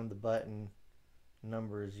wrote down the button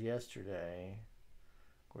numbers yesterday.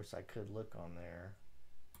 Of course I could look on there.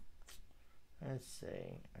 Let's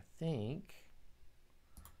see. I think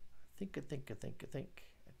I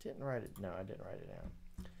didn't write it. No, I didn't write it down.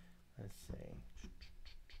 Let's see.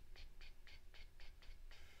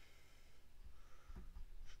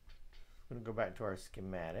 I'm going to go back to our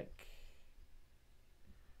schematic.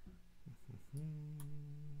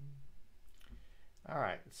 All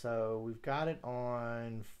right, so we've got it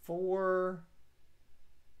on 4,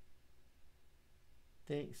 I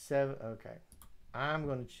think 7. Okay, I'm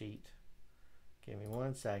going to cheat. Give me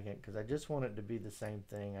 1 second because I just want it to be the same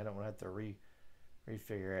thing. I don't want to have to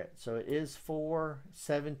refigure it. So it is 4,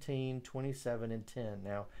 17, 27, and 10.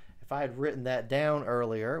 Now, if I had written that down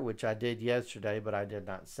earlier, which I did yesterday, but I did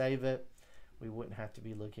not save it, we wouldn't have to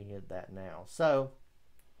be looking at that now. So,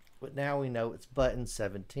 but now we know it's button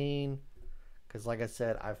 17 because, like I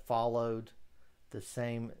said, I followed the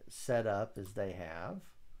same setup as they have.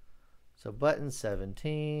 So button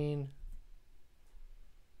 17.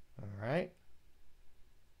 All right.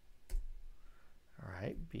 All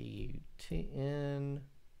right, btn.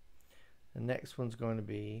 The next one's going to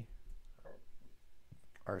be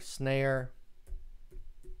our snare.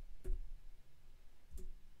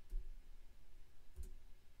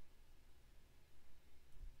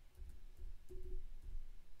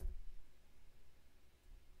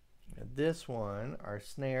 And this one, our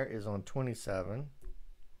snare is on 27.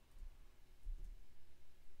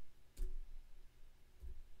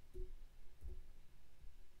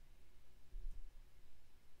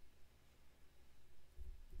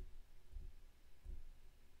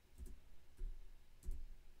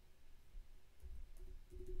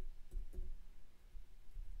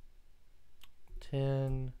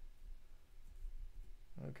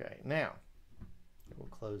 Okay, now we'll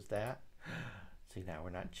close that. See, now we're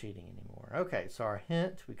not cheating anymore. Okay, so our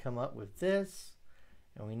hint, we come up with this,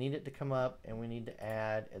 and we need it to come up, and we need to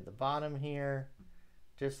add at the bottom here,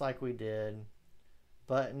 just like we did,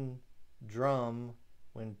 button, drum,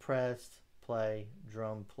 when pressed, play,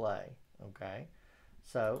 drum, play. Okay,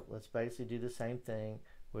 so let's basically do the same thing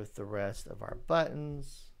with the rest of our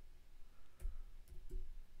buttons.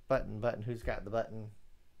 Button, who's got the button?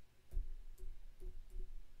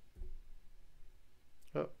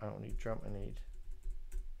 Oh, I don't need drum, I need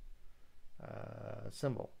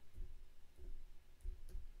symbol.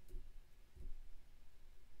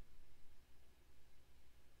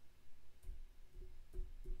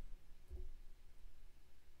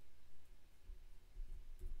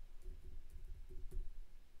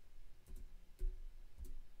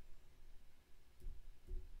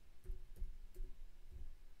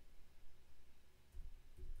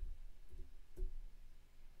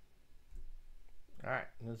 All right,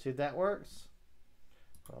 let's see if that works.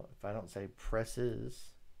 Well, if I don't say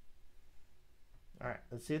presses. All right,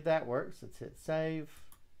 let's see if that works. Let's hit save,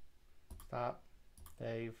 stop,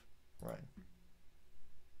 save, run.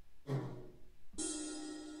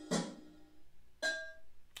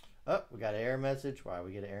 Oh, we got an error message. Why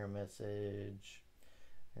we get an error message?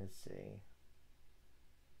 Let's see.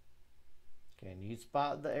 Can you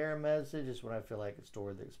spot the error message? Is when I feel like it's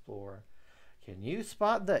stored the Explorer. Can you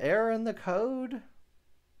spot the error in the code?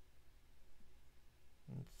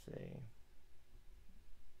 Let's see.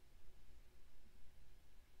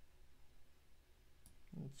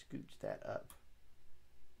 Let's scooch that up.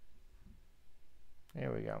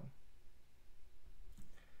 There we go.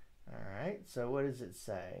 All right, so what does it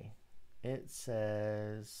say? It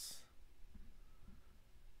says,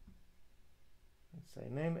 let's say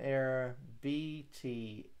name error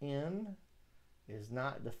btn is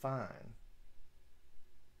not defined.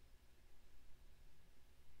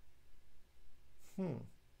 So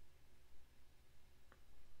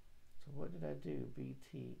what did I do?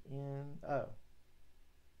 btn, oh.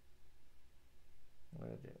 What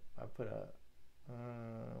did I do? I put a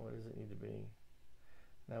What does it need to be?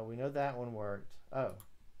 No, we know that one worked. Oh,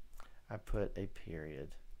 I put a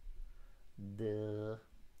period. Duh.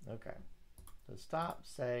 Okay. So stop,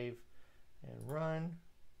 save, and run.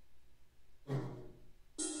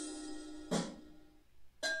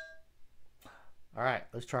 All right,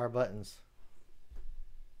 let's try our buttons.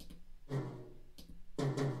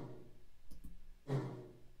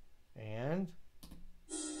 And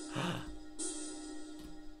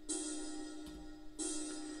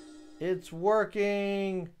it's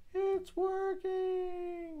working. It's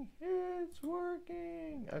working. It's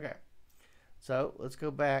working. Okay. So let's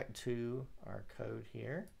go back to our code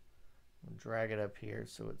here. We'll drag it up here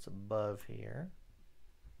so it's above here.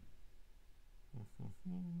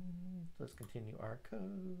 Let's continue our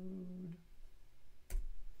code.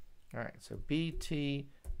 All right, so BTN,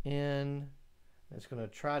 it's going to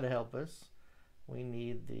try to help us. We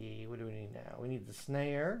need the, what do we need now? We need the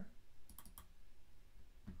snare.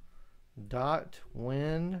 Dot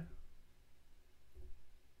when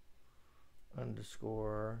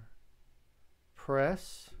underscore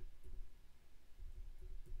press.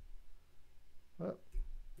 Oh,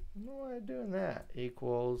 why doing that?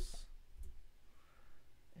 Equals,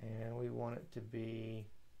 and we want it to be,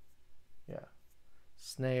 yeah,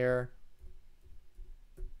 snare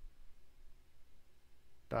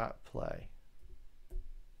dot play.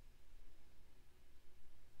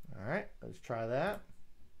 All right, let's try that.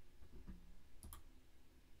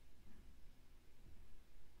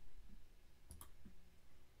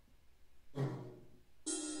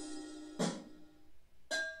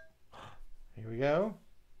 Here we go.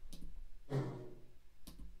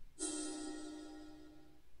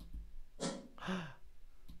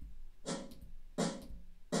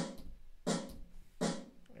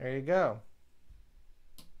 There you go.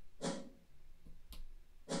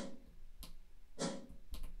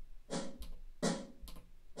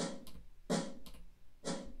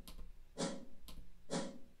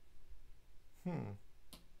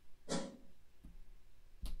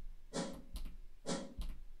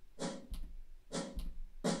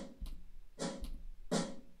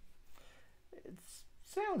 It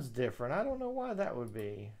sounds different. I don't know why that would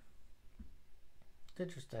be. It's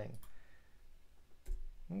interesting.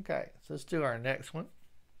 Okay, so let's do our next one.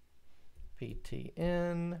 PTN.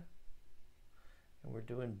 And we're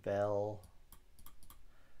doing bell.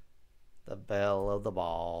 The bell of the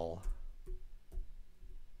ball.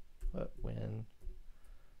 What when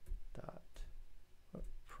dot what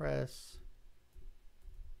press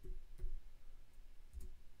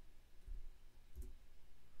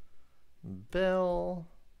bell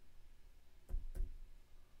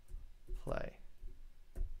play.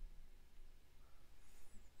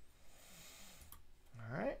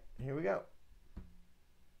 All right, here we go.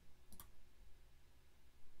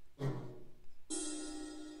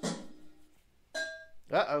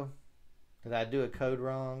 Uh-oh. Did I do a code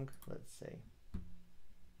wrong? Let's see.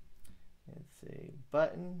 Let's see.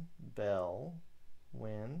 Button bell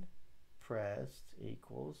when pressed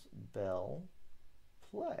equals bell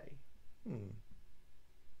play.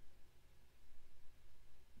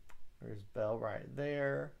 There's bell right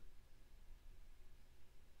there.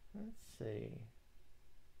 Let's see.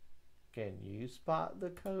 Can you spot the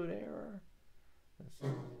code error? Let's see.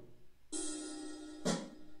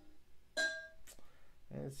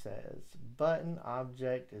 And it says button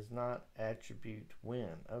object is not attribute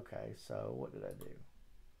when. Okay, so what did I do?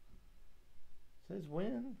 It says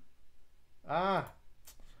when. Ah,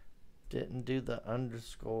 didn't do the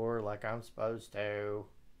underscore like I'm supposed to.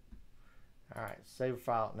 All right, save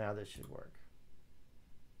file. Now this should work.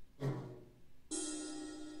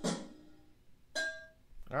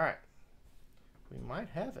 All right, we might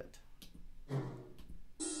have it. All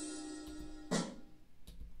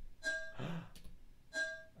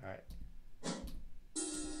right.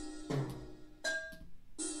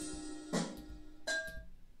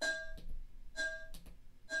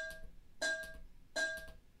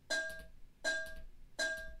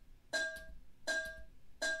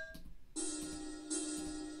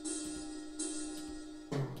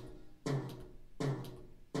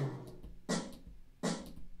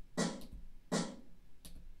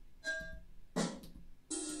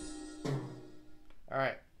 All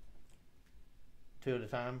right. Two at a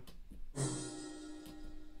time.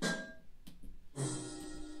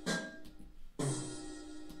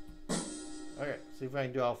 Okay, see if I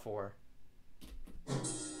can do all four.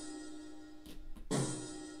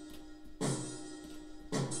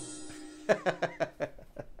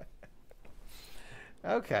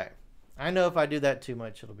 Okay. I know if I do that too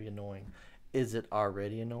much, it'll be annoying. Is it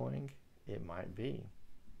already annoying? It might be.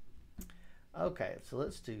 Okay, so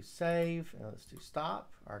let's do save and let's do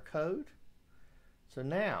stop our code. So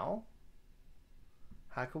now,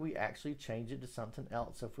 how can we actually change it to something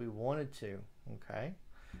else if we wanted to? Okay,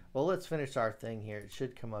 well, let's finish our thing here. It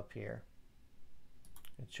should come up here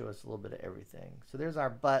and show us a little bit of everything. So there's our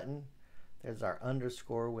button. There's our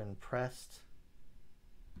underscore when pressed.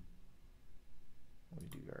 We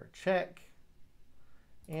do our check.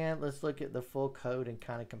 And let's look at the full code and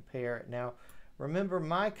kind of compare it. Now, remember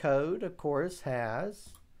my code, of course, has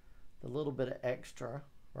the little bit of extra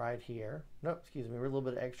right here. Nope, excuse me, we're a little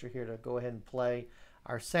bit extra here to go ahead and play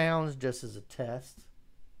our sounds just as a test.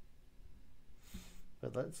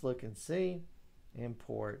 But let's look and see.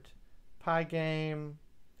 Import Pygame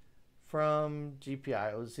from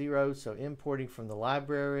GPIO 0, so importing from the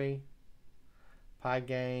library.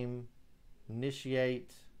 Pygame,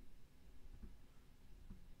 initiate.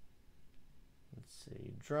 Let's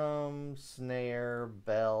see, drum, snare,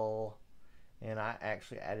 bell, and I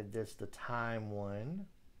actually added this, the time one.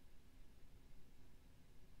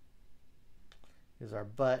 Here's our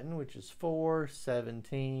button, which is 4,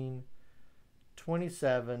 17,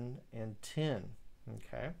 27, and 10.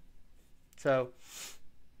 Okay. So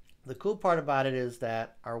the cool part about it is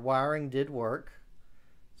that our wiring did work.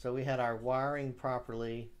 So we had our wiring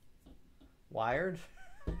properly wired.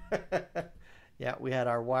 Yeah, we had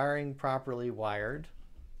our wiring properly wired.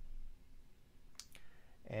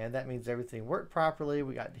 And that means everything worked properly.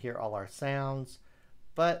 We got to hear all our sounds.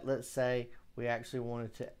 But let's say we actually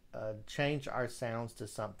wanted to change our sounds to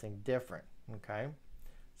something different. Okay,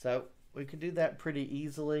 so we could do that pretty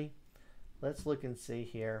easily. Let's look and see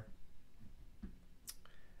here.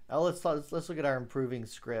 Let's look at our improving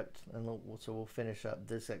script, and so we'll finish up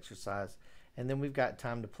this exercise, and then we've got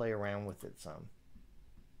time to play around with it some.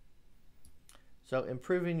 So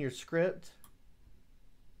improving your script.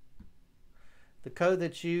 The code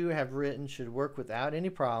that you have written should work without any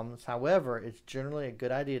problems. However, it's generally a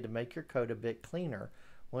good idea to make your code a bit cleaner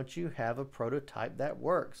once you have a prototype that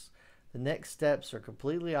works. The next steps are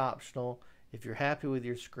completely optional. If you're happy with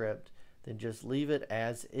your script, then just leave it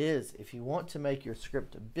as is. If you want to make your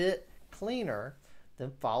script a bit cleaner,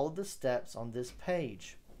 then follow the steps on this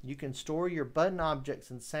page. You can store your button objects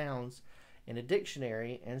and sounds in a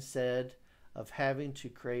dictionary instead of having to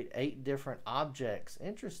create 8 different objects.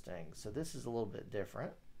 Interesting. So this is a little bit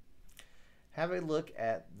different. Have a look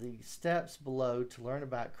at the steps below to learn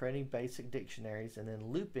about creating basic dictionaries and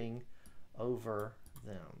then looping over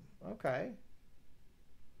them. Okay.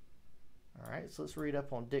 All right, so let's read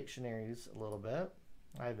up on dictionaries a little bit.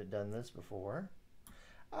 I haven't done this before.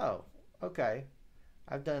 Oh, okay.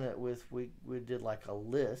 I've done it with, we did like a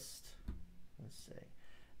list. Let's see.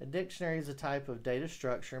 A dictionary is a type of data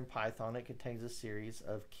structure in Python. It contains a series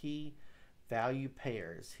of key value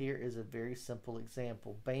pairs. Here is a very simple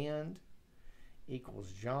example. Band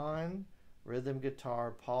equals John, rhythm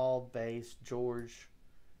guitar, Paul, bass, George,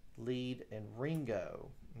 lead, and Ringo.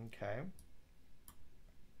 Okay.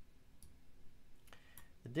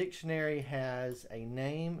 The dictionary has a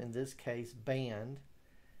name, in this case band,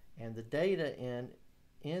 and the data in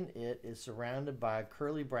it is surrounded by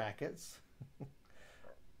curly brackets.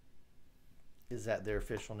 Is that their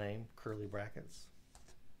official name, curly brackets?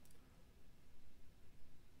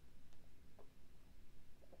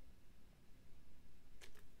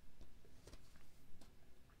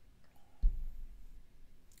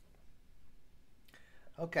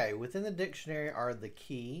 Okay, within the dictionary are the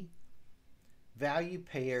key value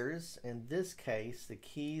pairs. In this case, the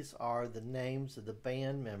keys are the names of the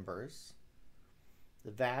band members.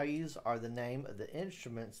 The values are the name of the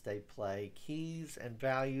instruments they play. Keys and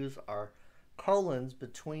values are colons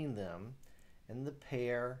between them, and the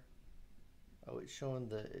pair, oh, it's showing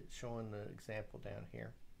the example down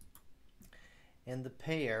here. And the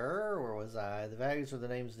pair, where was I? The values are the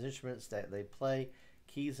names of the instruments that they play.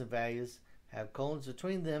 Keys and values have colons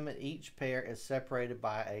between them, and each pair is separated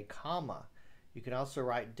by a comma. You can also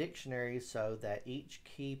write dictionaries so that each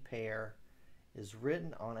key pair is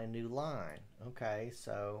written on a new line. Okay,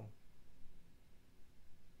 so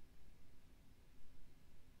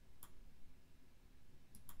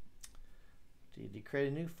to create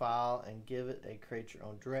a new file and give it a create your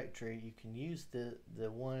own directory, you can use the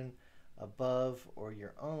one above or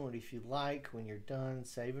your own if you like. When you're done,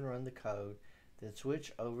 save and run the code, then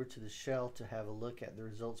switch over to the shell to have a look at the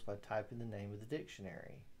results by typing the name of the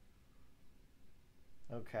dictionary.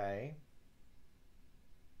 Okay.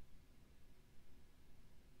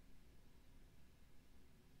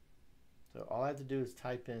 So all I have to do is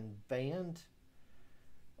type in band.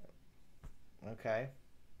 Okay.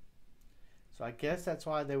 So I guess that's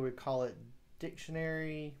why they would call it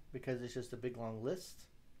dictionary, because it's just a big long list.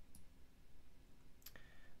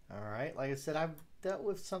 All right, like I said, I've dealt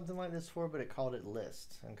with something like this before, but it called it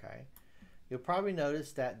list. Okay, you'll probably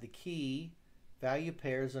notice that the key value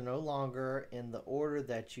pairs are no longer in the order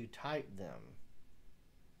that you type them.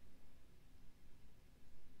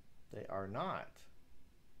 They are not.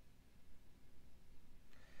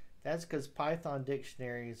 That's because Python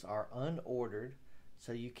dictionaries are unordered,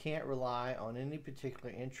 so you can't rely on any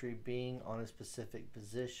particular entry being on a specific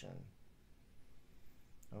position.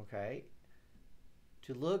 Okay.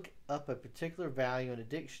 To look up a particular value in a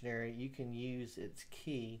dictionary, you can use its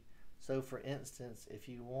key. So for instance, if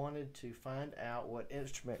you wanted to find out what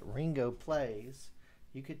instrument Ringo plays,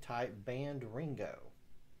 you could type band Ringo.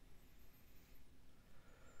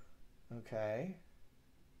 Okay.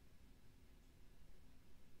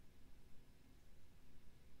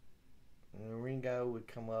 And Ringo would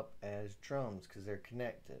come up as drums because they're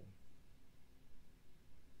connected.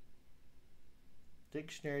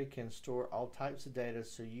 Dictionary can store all types of data,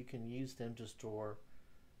 so you can use them to store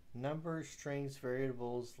numbers, strings,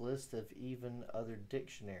 variables, lists of even other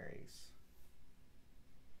dictionaries.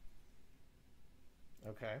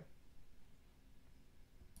 Okay.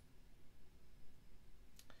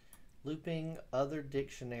 Looping other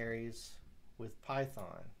dictionaries with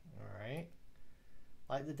Python. All right.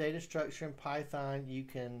 Like the data structure in Python, you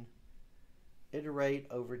can iterate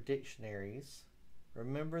over dictionaries.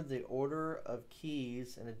 Remember, the order of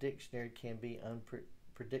keys in a dictionary can be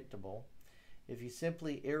unpredictable. If you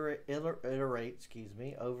simply iterate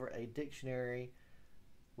over a dictionary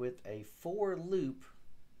with a for loop,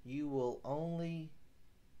 you will only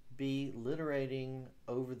be literating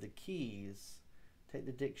over the keys. Take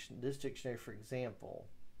this dictionary for example.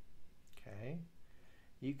 Okay,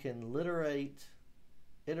 you can iterate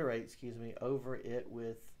over it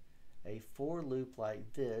with a for loop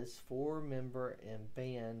like this: for member and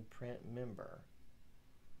band print member.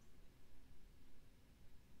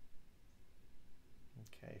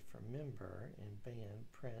 Okay, for member and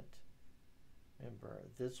band print member.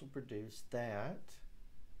 This will produce that.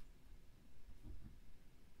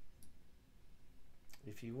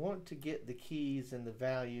 If you want to get the keys and the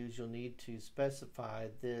values, you'll need to specify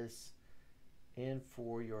this in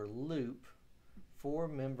for your loop: for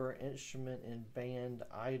member instrument and band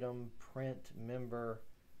item print member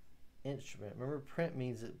instrument. Remember, print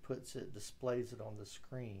means it displays it on the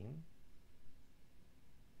screen.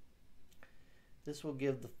 This will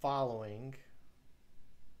give the following: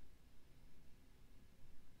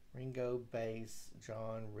 Ringo bass,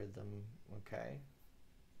 John rhythm. Okay.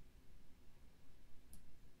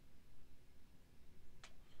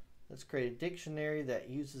 Let's create a dictionary that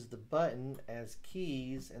uses the button as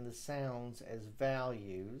keys and the sounds as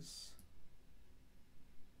values.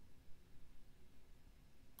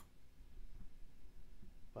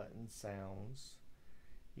 Button sounds.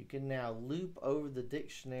 You can now loop over the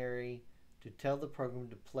dictionary to tell the program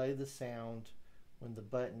to play the sound when the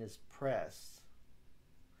button is pressed.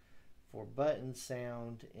 For button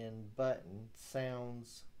sound in button,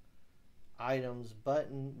 sounds, items,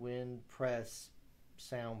 button when press,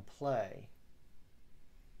 sound play.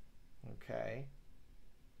 Okay.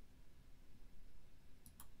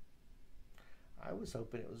 I was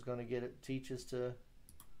hoping it was going to teach us to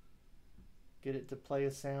get it to play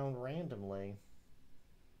a sound randomly.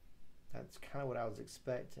 That's kind of what I was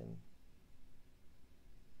expecting.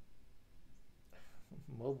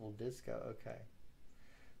 Mobile disco, okay.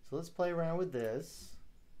 So let's play around with this.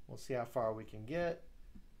 We'll see how far we can get.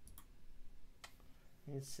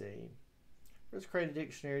 Let's see. Let's create a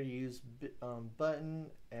dictionary to use button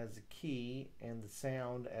as a key and the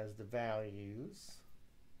sound as the values.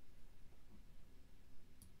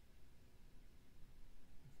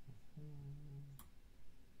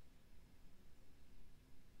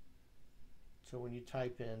 So when you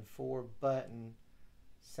type in for button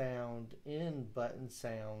sound in button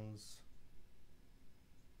sounds,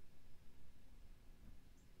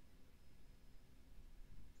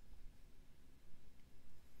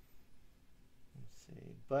 let's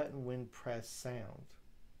see, button when press sound.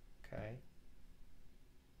 Okay.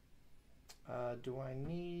 Do I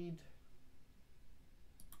need,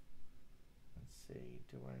 let's see,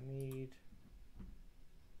 do I need,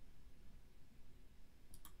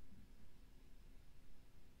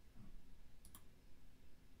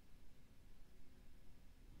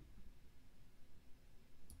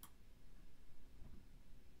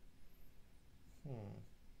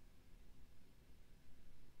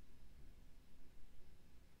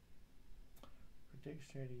 for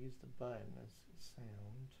dictionary to use the button as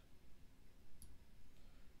sound.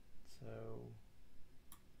 So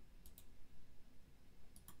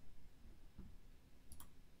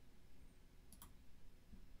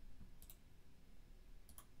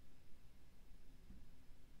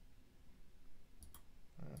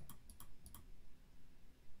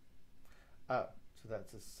Oh, so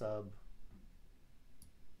that's a sub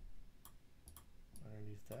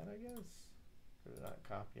underneath that, I guess. Did it not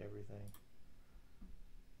copy everything?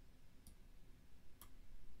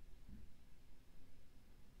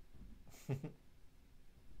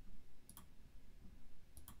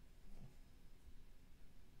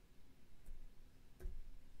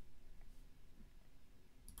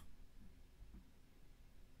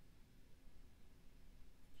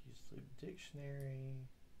 Use loop dictionary.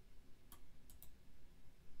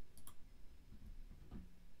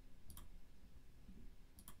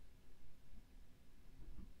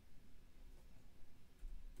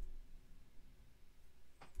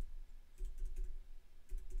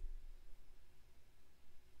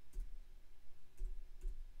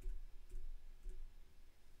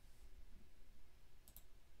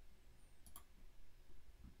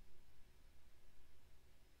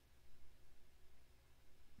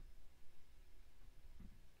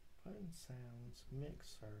 Button sounds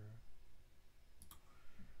mixer.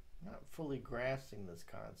 Not fully grasping this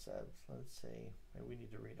concept. Let's see. Maybe we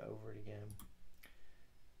need to read over it again.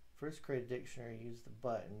 First, create a dictionary. Use the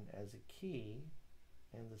button as a key,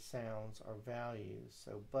 and the sounds are values.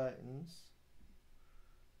 So buttons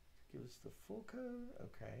give us the full code.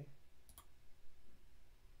 Okay.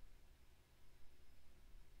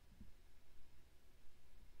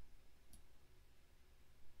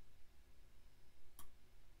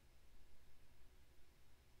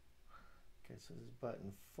 Okay, so this is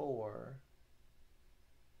button 4.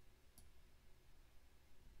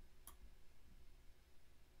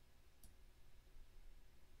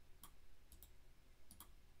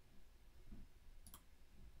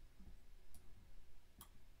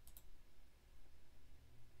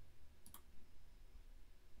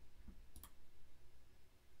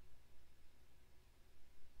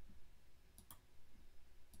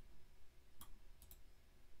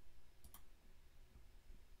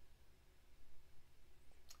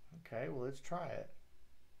 Okay, well, let's try it.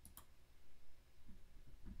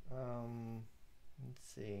 Let's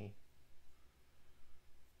see.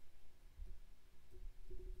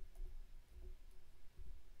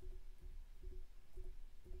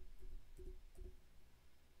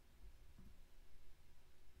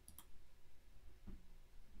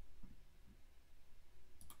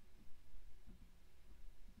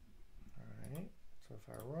 All right, so if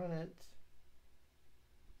I run it,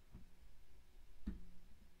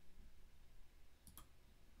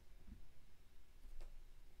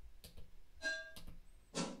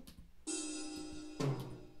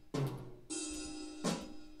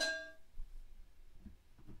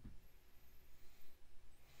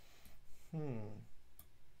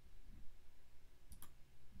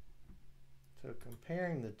 so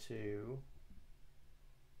comparing the two,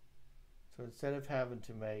 so instead of having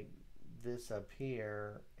to make this up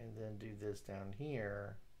here and then do this down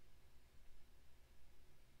here,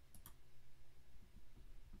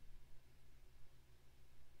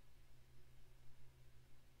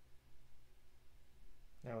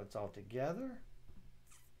 now it's all together.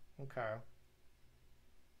 Okay.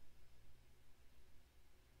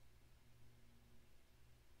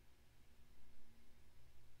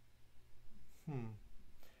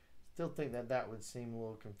 Still think that that would seem a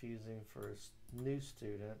little confusing for a new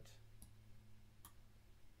student.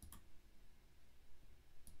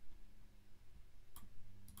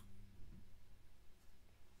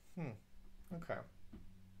 Okay.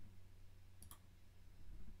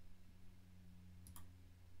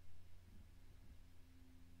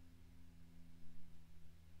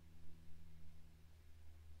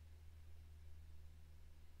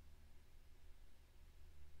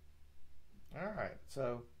 All right,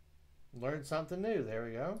 so learned something new. There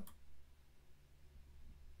we go.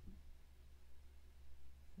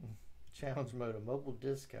 Challenge mode, a mobile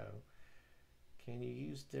disco. Can you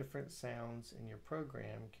use different sounds in your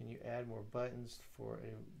program? Can you add more buttons for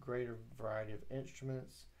a greater variety of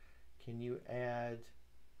instruments? Can you add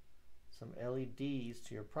some LEDs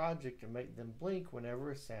to your project and make them blink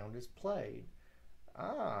whenever a sound is played?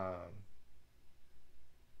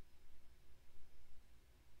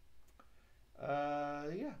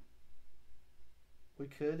 Yeah. We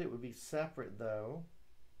could. It would be separate though.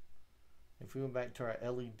 If we went back to our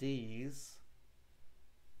LEDs.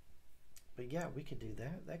 But yeah, we could do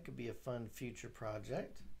that. That could be a fun future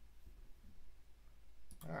project.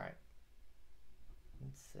 All right.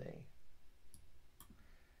 Let's see.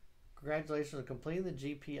 Congratulations on completing the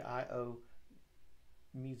GPIO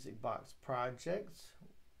Music Box project.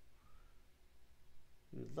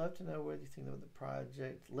 We would love to know whether you think of the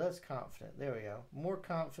project. Less confident. There we go. More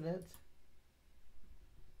confident.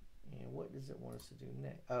 And what does it want us to do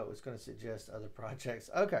next? Oh, it's going to suggest other projects.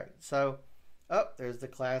 Okay, so Oh, there's the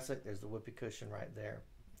classic. There's the whoopee cushion right there.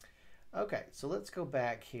 Okay, so let's go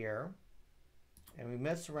back here. And we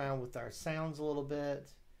mess around with our sounds a little bit.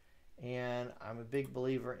 And I'm a big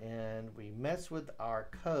believer in we mess with our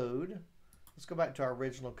code. Let's go back to our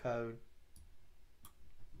original code.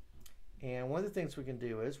 And one of the things we can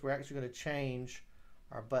do is we're actually going to change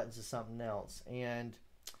our buttons to something else. And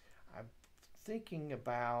I'm thinking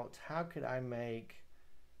about how could I make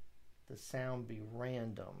the sound be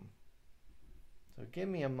random. So give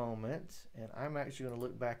me a moment, and I'm actually going to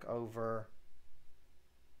look back over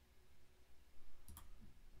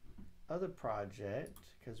other project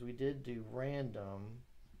because we did do random,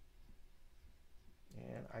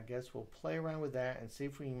 and I guess we'll play around with that and see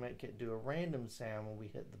if we can make it do a random sound when we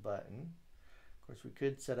hit the button. Of course, we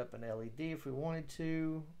could set up an LED if we wanted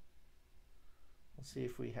to. We'll see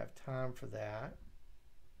if we have time for that.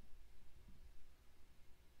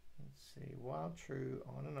 Let's see, while true,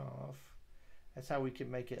 on and off. That's how we could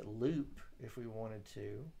make it loop if we wanted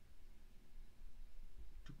to.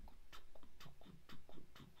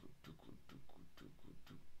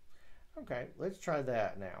 Okay, let's try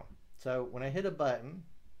that now. So when I hit a button,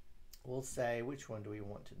 we'll say which one do we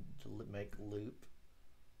want to make loop.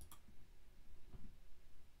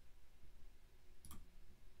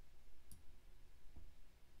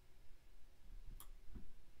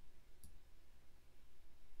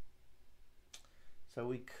 So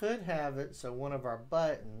we could have it so one of our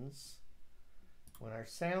buttons, when our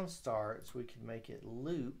sound starts, we can make it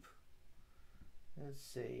loop. Let's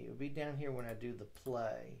see, it'll be down here when I do the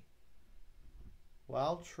play.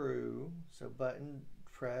 While true, so button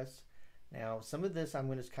press. Now some of this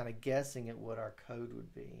I'm just kind of guessing at what our code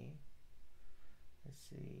would be. Let's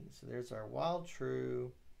see, so there's our while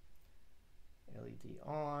true, LED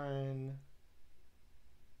on.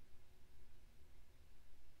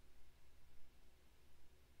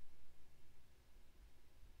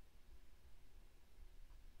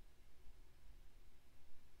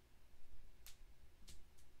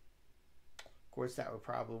 Of course, that would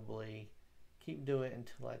probably keep doing it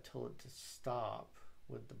until I told it to stop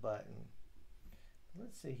with the button.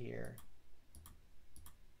 Let's see here.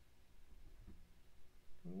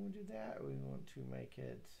 Do we want to do that, or we want to make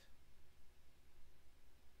it?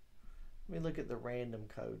 Let me look at the random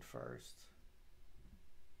code first.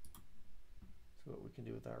 So what we can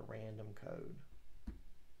do with our random code.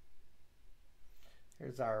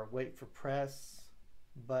 Here's our wait for press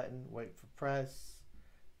button, wait for press.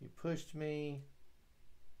 You pushed me.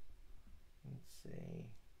 Let's see.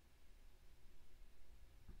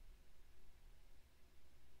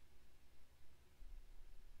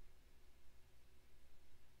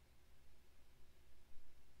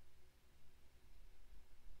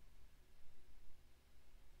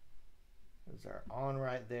 There's our on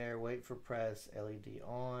right there. Wait for press. LED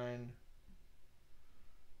on.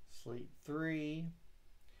 Sleep 3.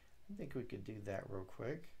 I think we could do that real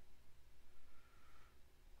quick.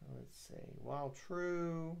 Let's see, while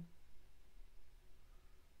true.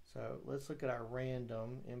 So let's look at our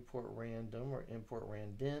random, import random or import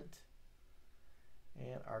randent.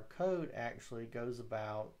 And our code actually goes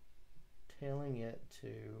about telling it to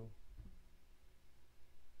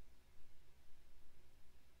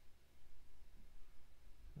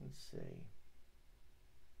let's see.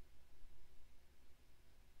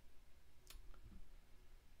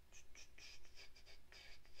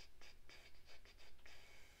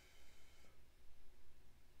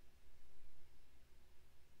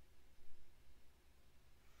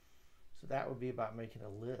 So that would be about making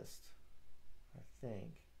a list, I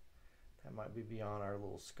think. That might be beyond our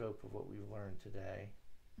little scope of what we've learned today.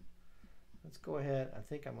 Let's go ahead. I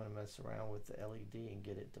think I'm going to mess around with the LED and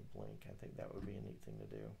get it to blink. I think that would be a neat thing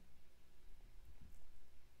to do.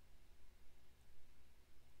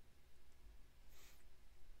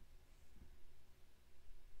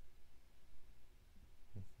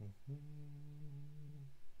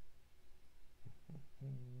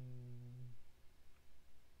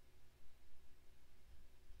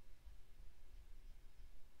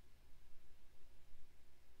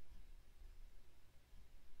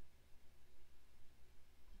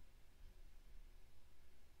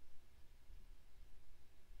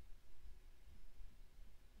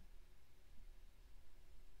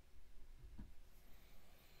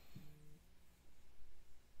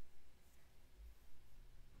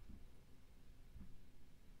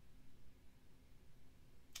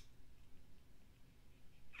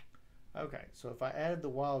 Okay, so if I added the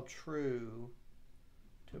while true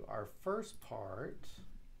to our first part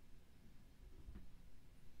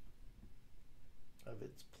of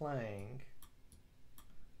its playing,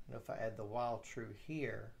 and if I add the while true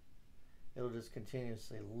here, it'll just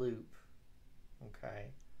continuously loop Okay.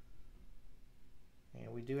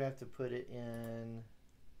 And we do have to put it in.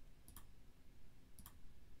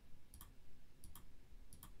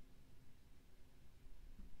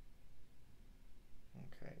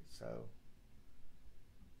 Okay, so,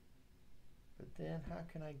 but then how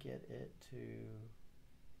can I get it to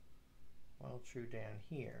while true down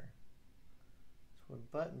here? So when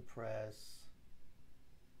button press,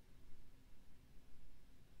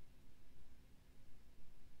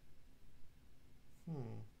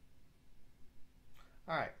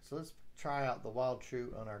 All right, so let's try out the while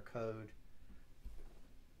true on our code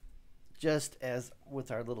just as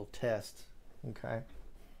with our little test, okay?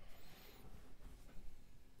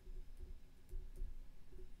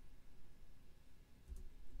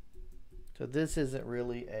 So this isn't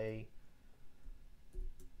really a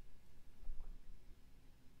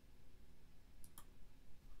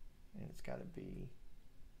and it's got to be,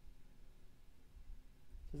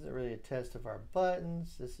 this isn't really a test of our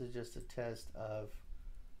buttons. This is just a test of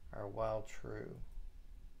our while true.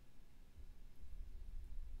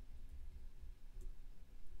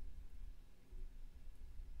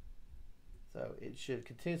 So it should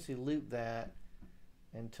continuously loop that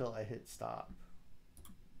until I hit stop.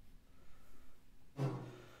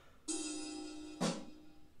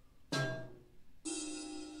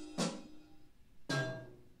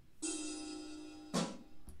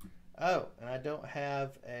 Oh, and I don't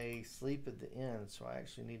have a sleep at the end, so I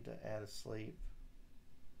actually need to add a sleep.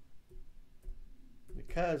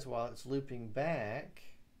 Because while it's looping back,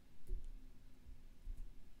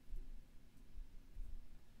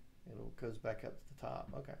 it goes back up to the top.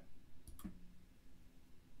 Okay.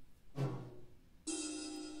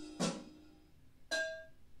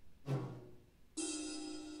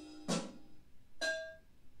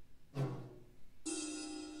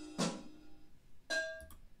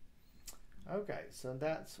 Okay, so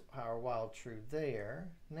that's our while true there.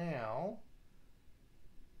 Now,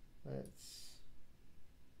 let's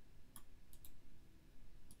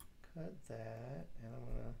cut that, and I'm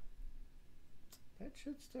gonna, that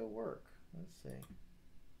should still work. Let's see.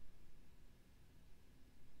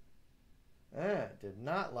 It did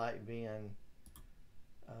not like being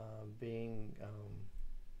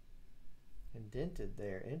indented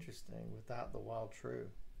there. Interesting, without the while true.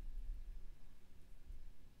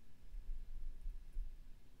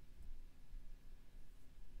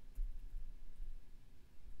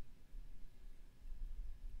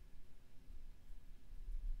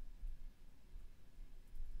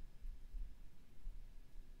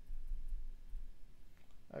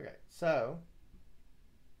 Okay, so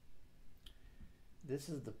this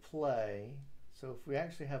is the play. So if we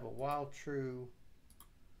actually have a while true,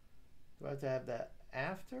 do I have to have that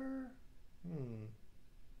after?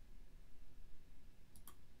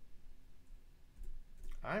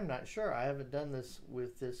 I'm not sure. I haven't done this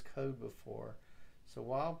with this code before. So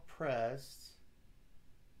while pressed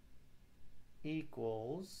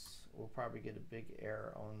equals, we'll probably get a big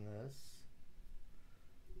error on this.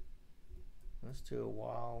 Let's do a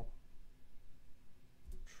while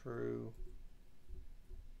true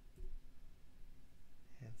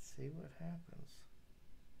and see what happens.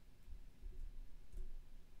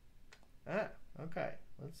 Okay.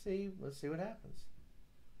 Let's see what happens.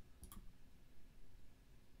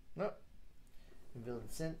 Nope.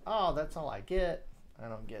 Oh, that's all I get. I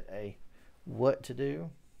don't get a what to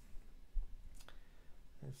do.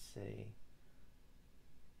 Let's see.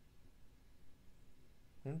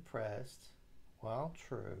 When pressed, while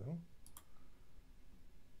true,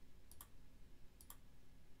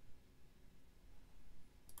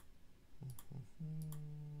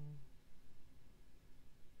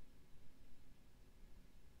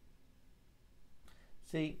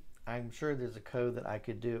 see, I'm sure there's a code that I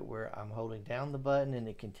could do it where I'm holding down the button and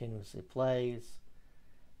it continuously plays.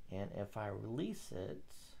 And if I release it,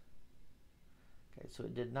 okay, so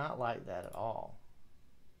it did not like that at all.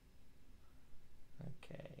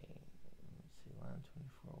 Okay, let's see, line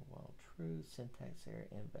 24, while true, syntax error,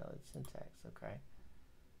 invalid syntax, okay.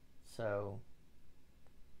 So,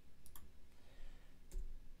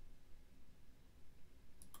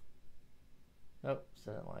 nope,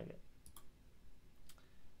 still didn't like it.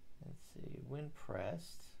 Let's see, when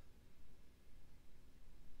pressed,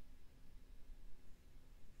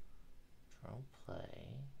 control play.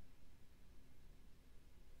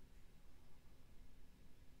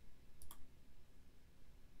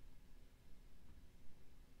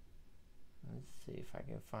 Let's see if I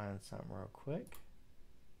can find something real quick.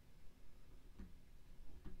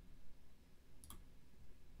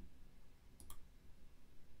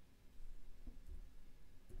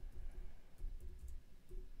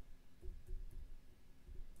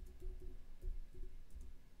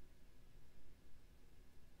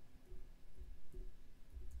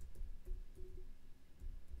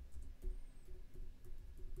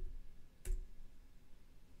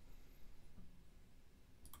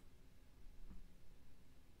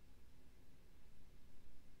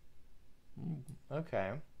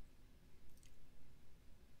 Okay.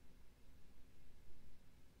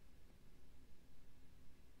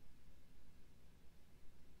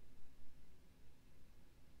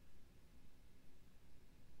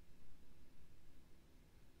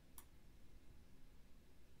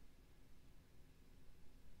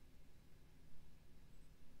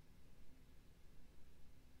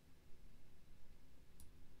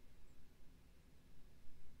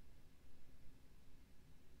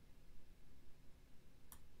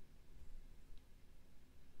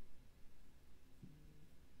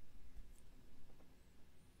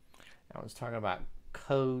 I was talking about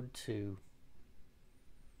code to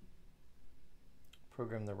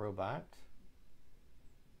program the robot.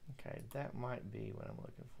 Okay, that might be what I'm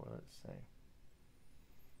looking for. Let's see.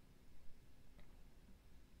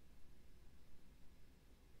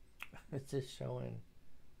 It's just showing.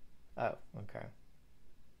 Oh, okay.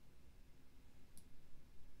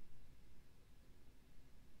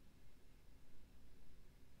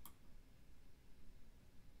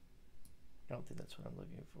 I don't think that's what I'm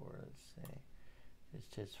looking for. Let's see.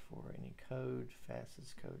 It's just for any code.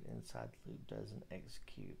 Fastest code inside loop doesn't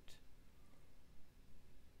execute.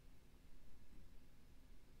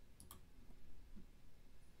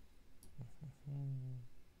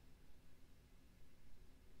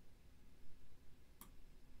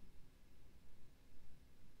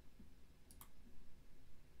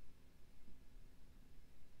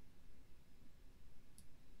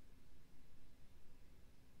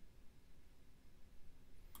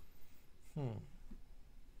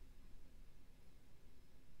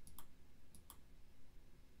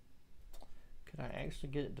 Could I actually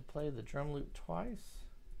get it to play the drum loop twice?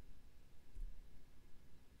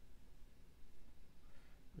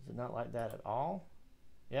 Is it not like that at all?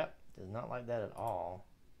 Yep, does not like that at all.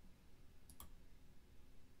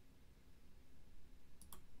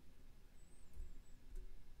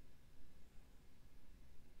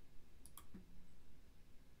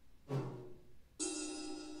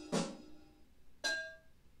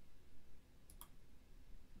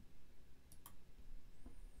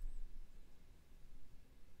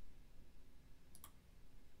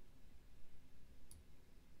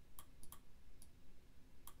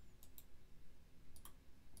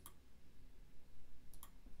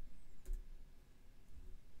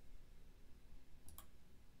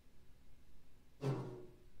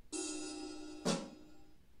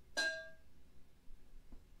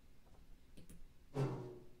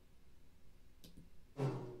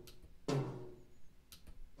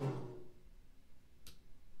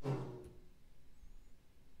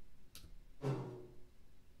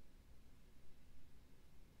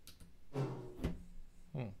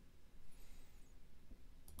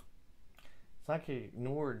 It's like it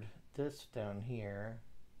ignored this down here.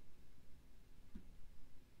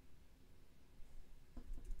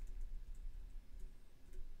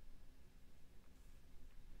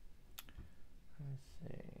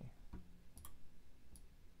 Let's see.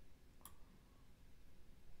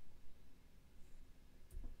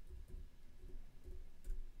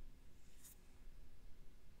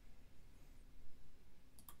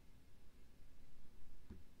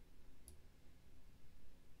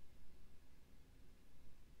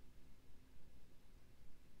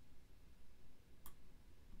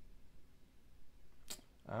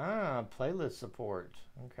 Ah, playlist support.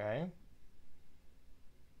 Okay.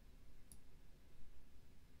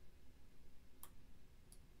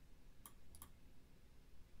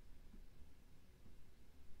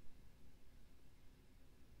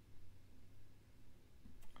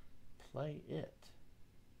 Play it.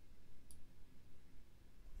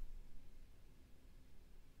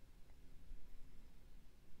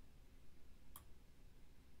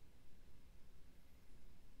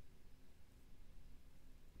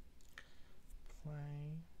 Play.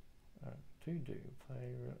 To do.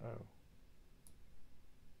 Play. Oh.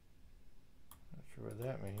 Not sure what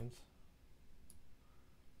that means.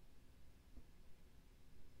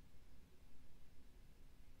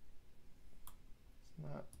 It's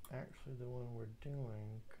not actually the one we're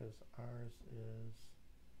doing because ours is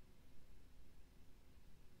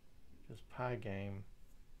just Pygame.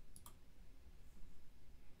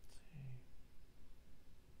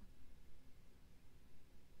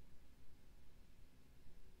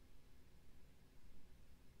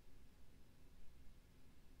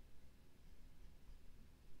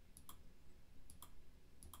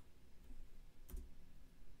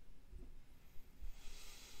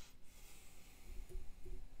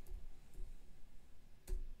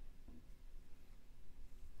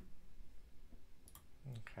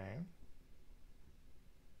 Okay.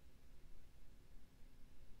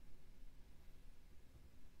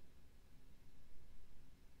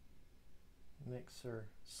 mixer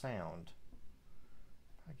sound.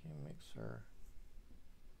 Packing mixer.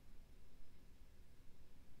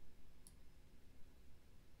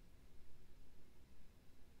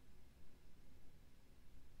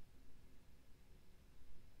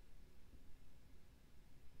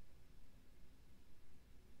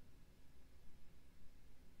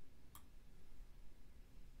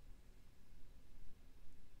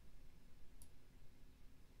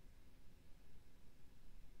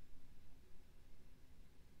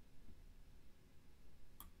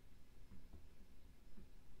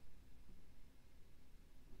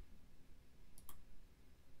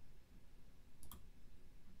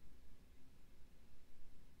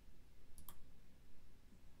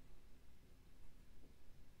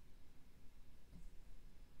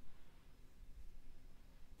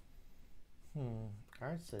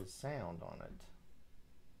 Ours says sound on it.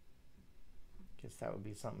 Guess that would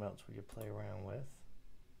be something else we could play around with.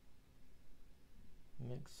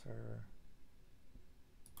 Mixer.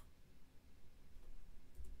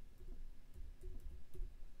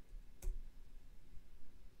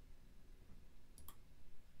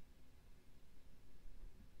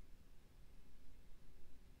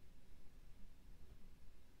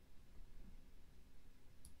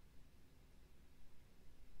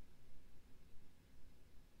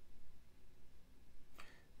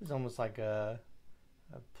 It's almost like a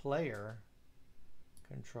player.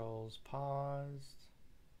 Controls paused.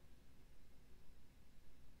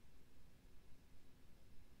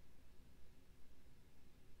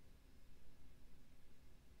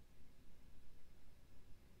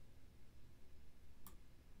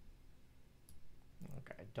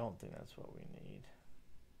 Okay, I don't think that's what we need.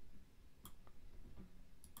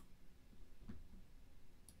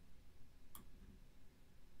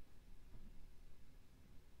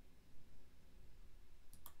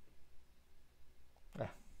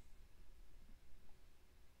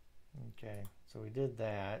 Okay, so we did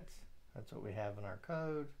that. That's what we have in our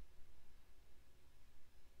code.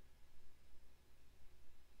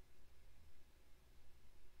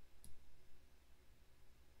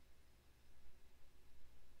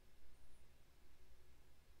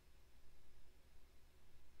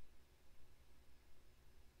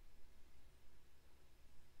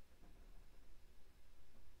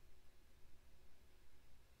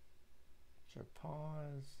 So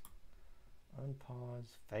pause,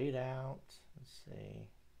 unpause, fade out. Let's see.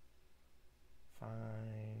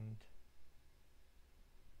 Find.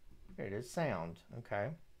 Here it is, sound. Okay.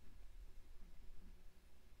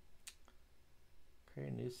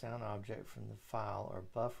 Create a new sound object from the file or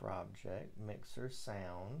buffer object. Mixer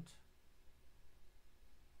sound.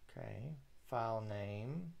 Okay. File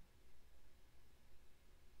name.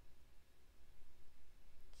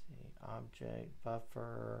 Let's see. Object,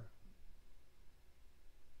 buffer.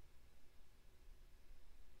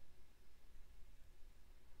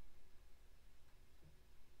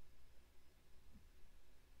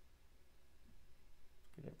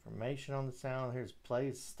 Information on the sound. Here's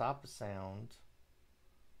play, stop a sound.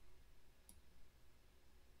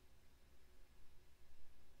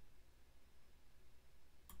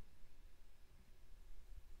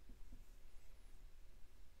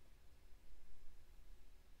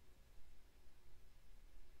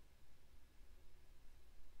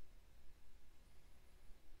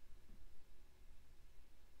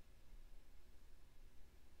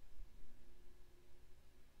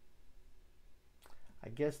 I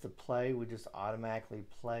guess the play would just automatically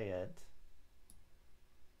play it.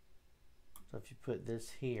 So if you put this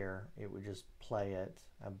here, it would just play it,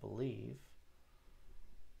 I believe.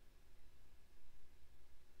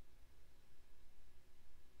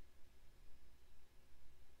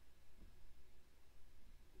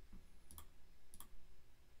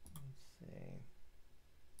 Let's see.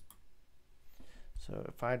 So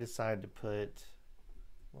if I decide to put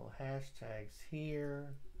little hashtags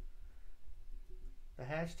here, the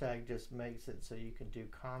hashtag just makes it so you can do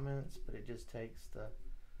comments, but it just takes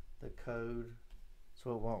the code,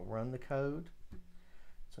 so it won't run the code.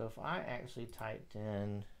 So if I actually typed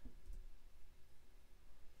in,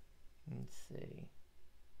 let's see,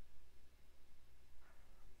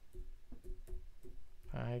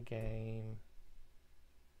 pygame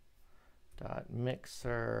dot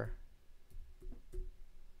mixer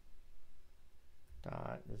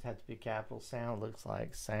dot, does it have to be capital sound? Looks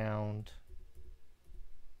like sound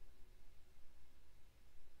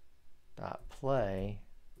dot play,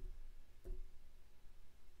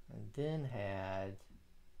 and then had,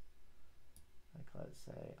 like, let's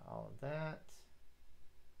say all of that.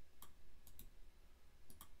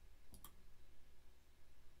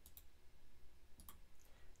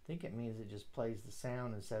 think it means it just plays the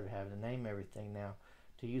sound instead of having to name everything. Now,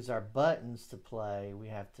 to use our buttons to play, we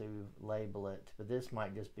have to label it. But this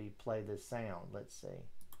might just be play this sound. Let's see.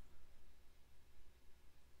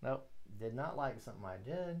 Nope, did not like something I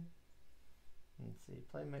did. Let's see,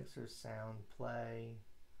 play mixer sound, play.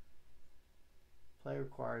 Play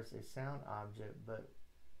requires a sound object, but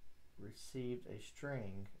received a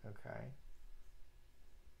string. Okay.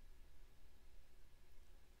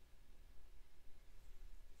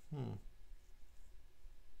 Mixer,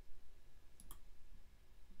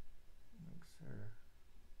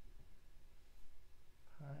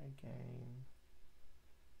 pie game,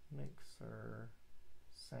 mixer,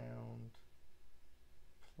 sound,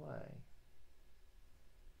 play.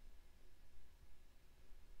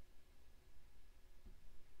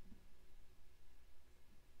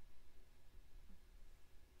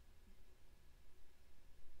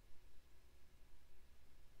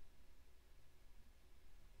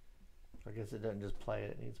 I guess it doesn't just play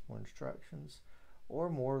it, it needs more instructions or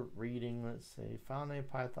more reading. Let's see, file name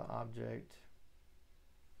Python object.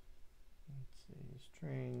 Let's see,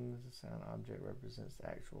 strings, the sound object represents the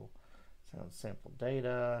actual sound sample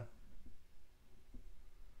data.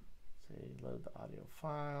 Let's see, load the audio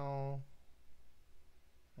file,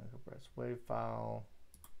 compress wave file.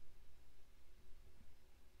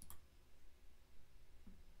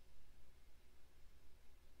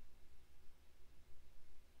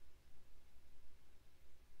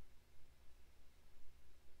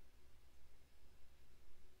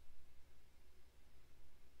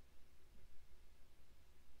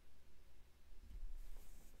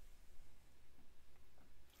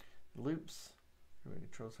 Loops. We're going to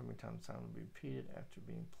control how many times the sound will be repeated after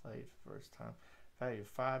being played for the first time. Value of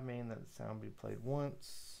 5 meaning that the sound will be played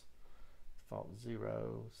once. Default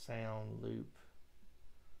 0. Sound loop.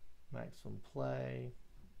 Maximum play.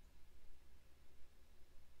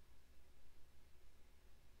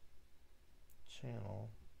 Channel.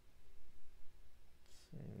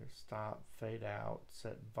 Let's see. There's stop, fade out,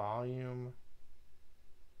 set volume.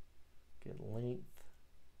 Get length.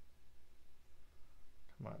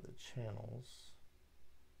 About the channels.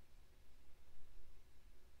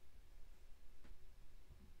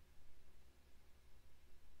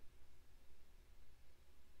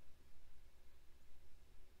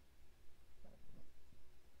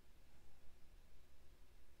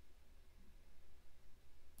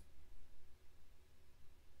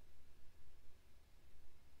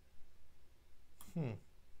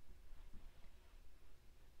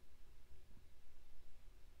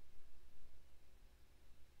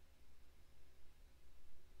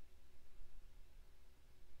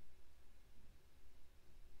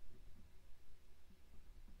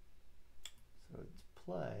 So it's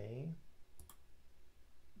play.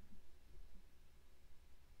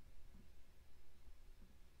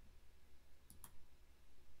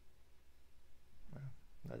 Well,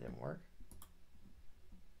 that didn't work.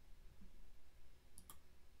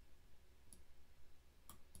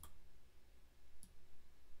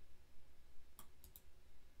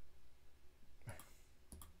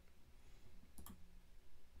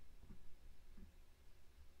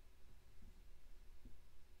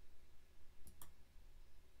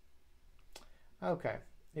 Okay,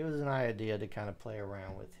 it was an idea to kind of play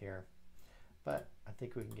around with here, but I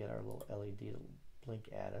think we can get our little LED to blink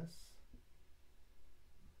at us.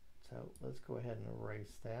 So let's go ahead and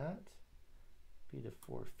erase that. Be the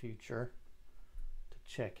for future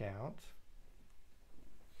to check out.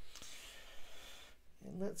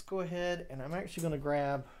 And let's go ahead, and I'm actually going to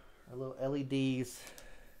grab our little LEDs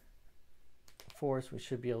for us. We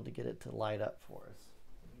should be able to get it to light up for us.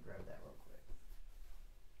 Let me grab that real quick.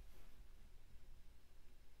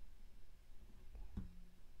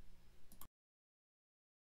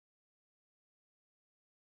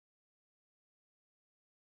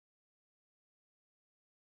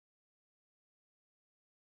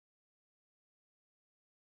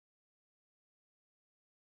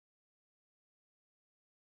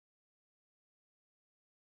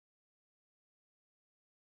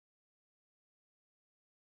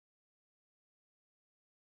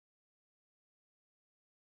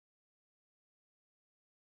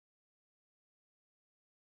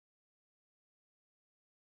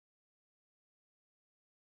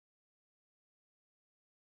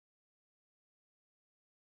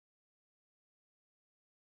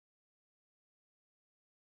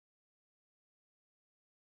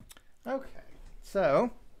 Okay, so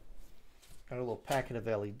got a little packet of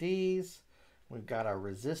LEDs. We've got our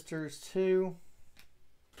resistors too.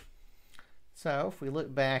 So if we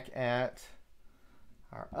look back at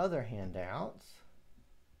our other handouts,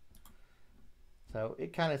 So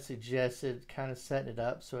it kind of suggested kind of setting it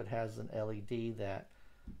up so it has an LED that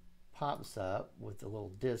pops up with a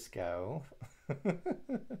little disco.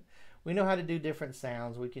 We know how to do different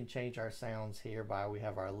sounds. We can change our sounds here by we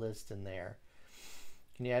have our list in there.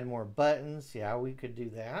 Can you add more buttons? Yeah, we could do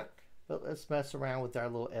that. But let's mess around with our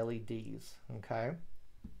little LEDs, okay?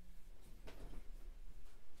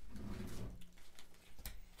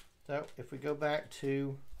 So if we go back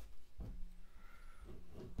to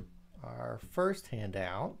our first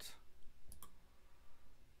handout,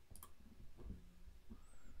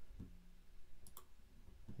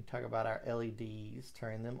 we talk about our LEDs,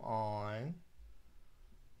 turn them on.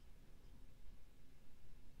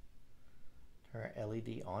 Turn our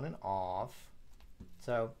LED on and off.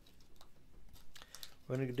 So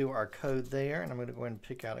we're going to do our code there, and I'm going to go ahead and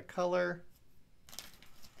pick out a color.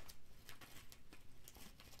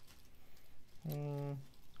 How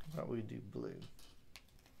about we do blue?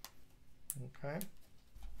 Okay. Let's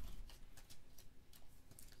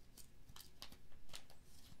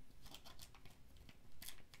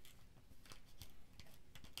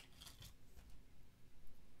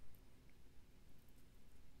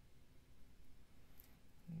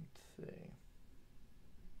see.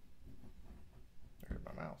 There's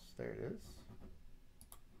my mouse. There it is.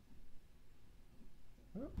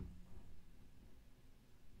 Oh.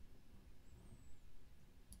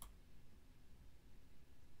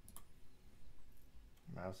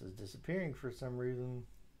 Mouse is disappearing for some reason.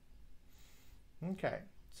 Okay,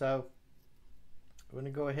 so we're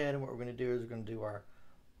going to go ahead, and what we're going to do is we're going to do our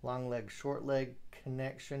long leg, short leg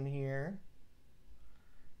connection here.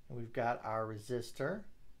 And we've got our resistor.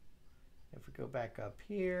 If we go back up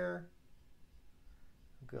here,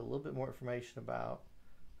 we'll get a little bit more information about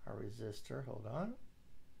our resistor. Hold on.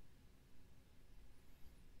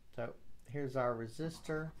 So here's our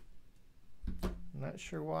resistor. I'm not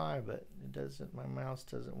sure why, but it doesn't, my mouse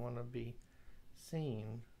doesn't want to be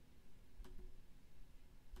seen.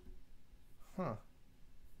 Huh.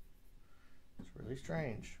 It's really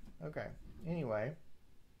strange. Okay. Anyway.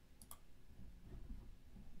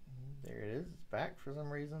 There it is. It's back for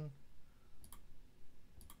some reason.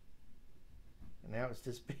 And now it's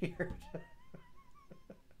disappeared.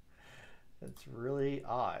 It's really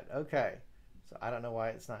odd. Okay. So I don't know why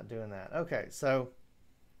it's not doing that. Okay, so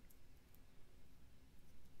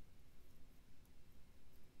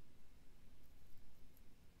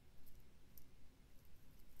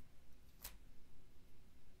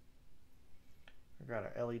we've got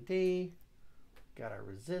our LED, got our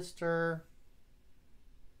resistor.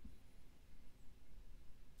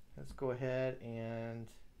 Let's go ahead and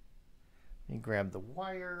let me grab the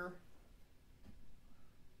wire.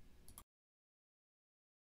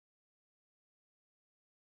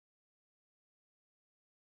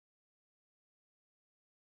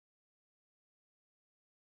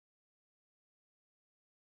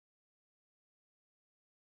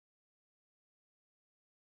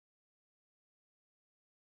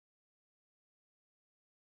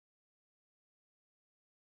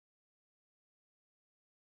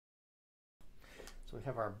 So we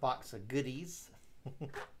have our box of goodies.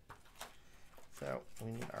 So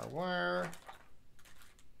we need our wire.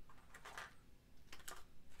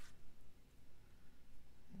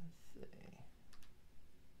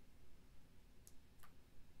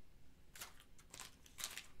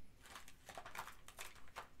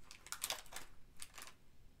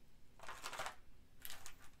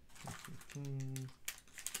 Let's see.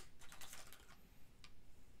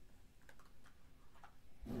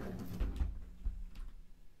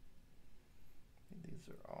 These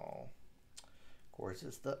are all, of course,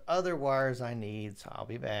 it's the other wires I need, so I'll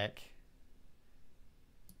be back.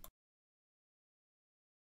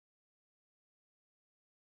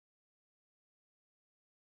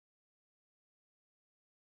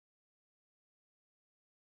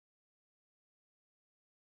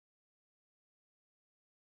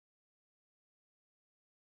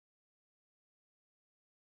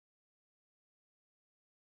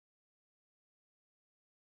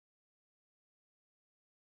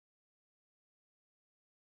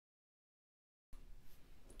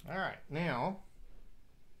 All right, now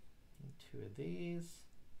two of these.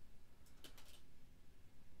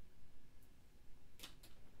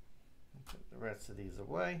 Put the rest of these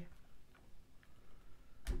away.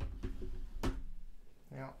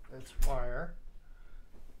 Now let's wire.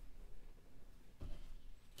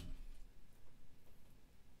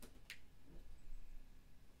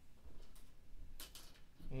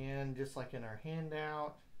 And just like in our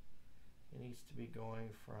handout, it needs to be going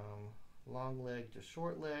from long leg to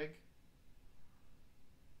short leg.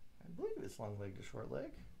 I believe it's long leg to short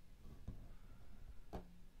leg.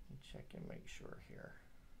 Check and make sure here.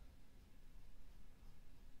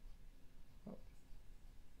 Oh.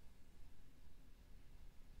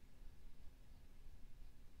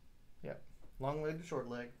 Yep, long leg to short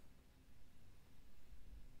leg.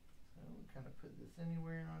 So we kind of put this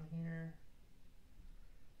anywhere on here.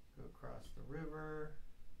 Go across the river.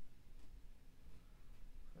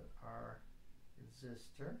 Put our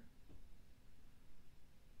resistor.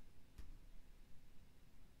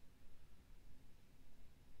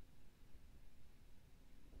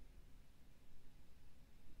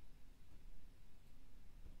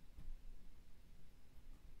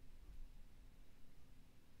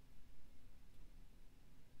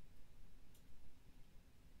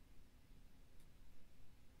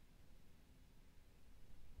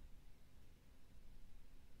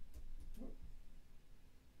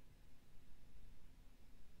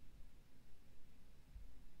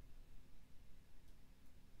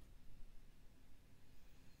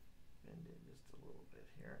 Bend it just a little bit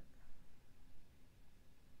here.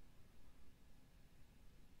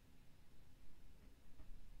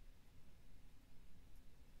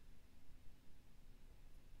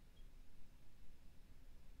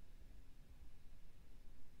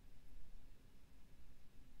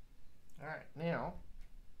 All right, now,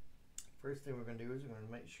 first thing we're going to do is we're going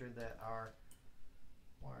to make sure that our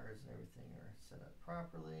wires and everything are set up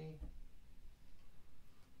properly.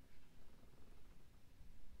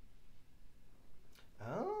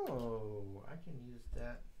 Oh, I can use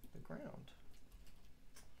the ground.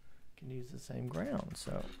 I can use the same ground.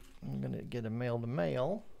 So I'm going to get a male to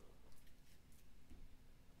male.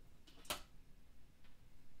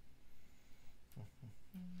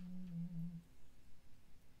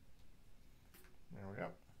 There we go.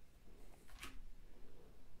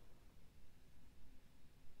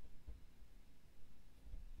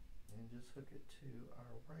 And just hook it to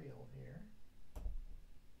our rail here.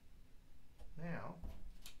 Now,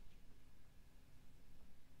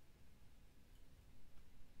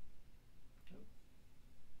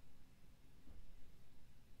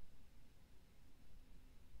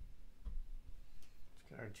 let's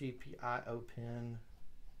get our GPIO pin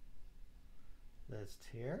list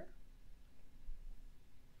here.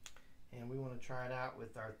 And we want to try it out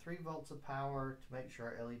with our 3 volts of power to make sure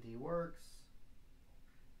our LED works.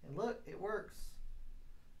 And look, it works.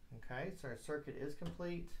 Okay, so our circuit is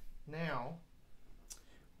complete. Now,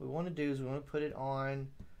 what we want to do is we want to put it on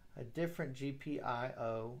a different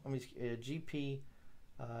GPIO, GP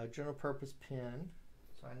general purpose pin.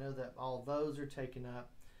 So I know that all those are taken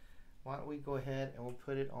up. Why don't we go ahead and we'll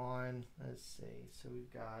put it on, let's see, so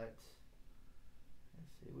we've got,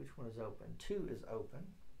 let's see, which one is open? 2 is open.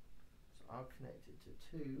 So I'll connect it to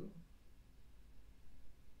 2.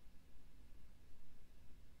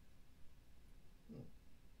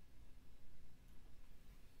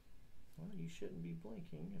 Well, you shouldn't be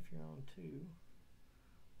blinking if you're on 2.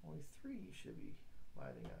 Only 3 should be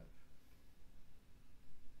lighting up.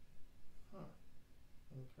 Huh.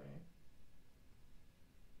 Okay.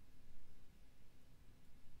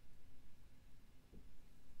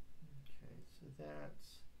 Okay, so that's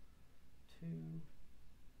 2,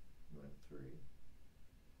 went 3.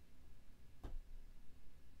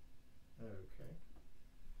 Okay.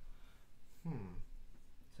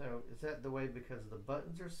 So is that the way because the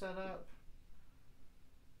buttons are set up?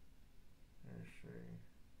 Let's see.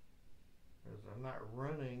 Because I'm not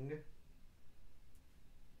running.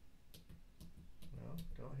 No,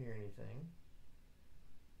 don't hear anything.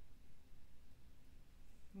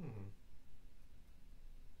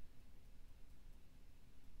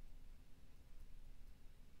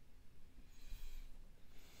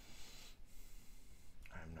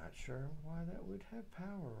 I'm not sure why that would have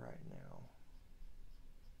power right now.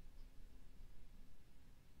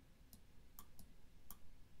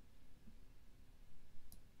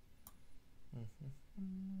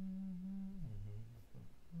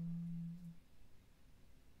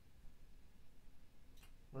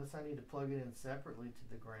 Unless I need to plug it in separately to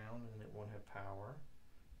the ground and it won't have power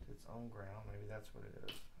to its own ground. Maybe that's what it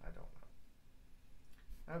is. I don't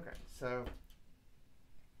know. Okay, so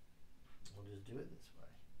we'll just do it this way.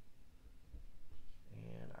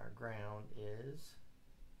 And our ground is,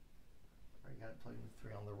 I got it plugged into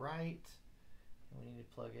 3 on the right. And we need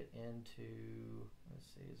to plug it into, let's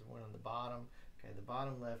see, is there one on the bottom? Okay, the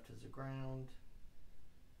bottom left is the ground.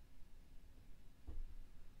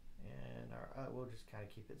 And our, we'll just kind of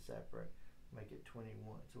keep it separate, make it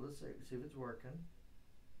 21. So let's see if it's working.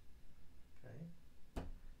 Okay.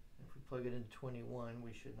 If we plug it into 21,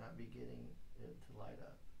 we should not be getting it to light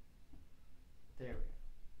up. There we go.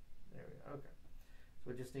 There we go. Okay.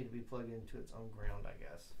 So it just needs to be plugged into its own ground, I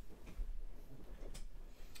guess.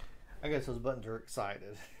 I guess those buttons are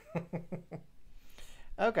excited.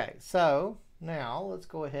 Okay, so now let's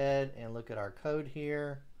go ahead and look at our code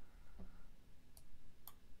here.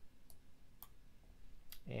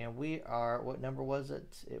 And we are, what number was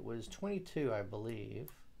it? It was 22, I believe.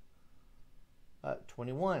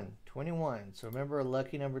 21. So remember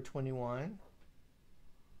lucky number 21.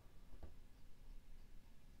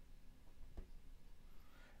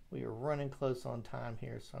 We are running close on time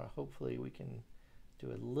here, so hopefully we can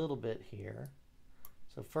do a little bit here.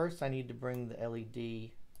 So first I need to bring the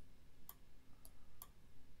LED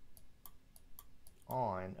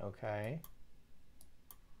on, okay?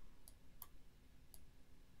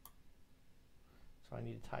 So I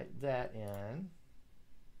need to type that in.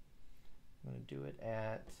 I'm going to do it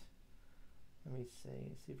at, let me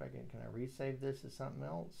see if I can I resave this as something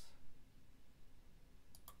else?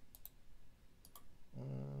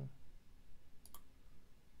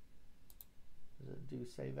 Does it do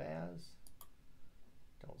save as?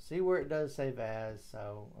 Don't see where it does save as,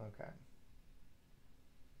 so okay.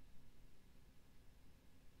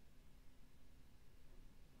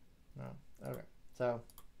 No, okay, so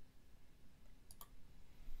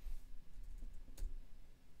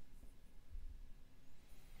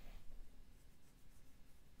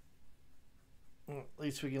at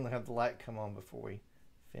least we can have the light come on before we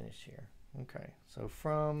finish here. Okay, so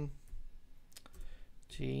from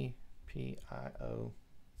GPIO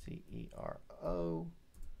ZERO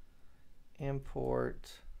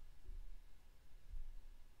import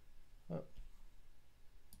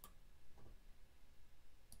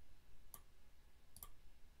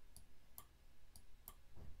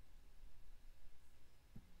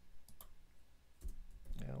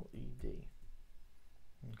LED.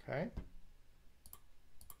 Okay.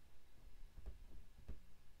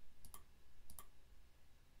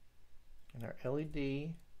 And our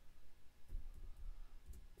LED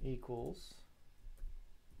equals,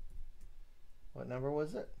 what number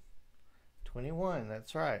was it? 21,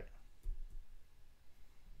 that's right.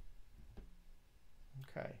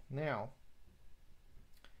 Okay, now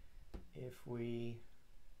if we,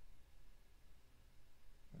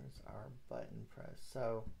 where's our button press?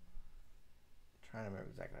 So I'm trying to remember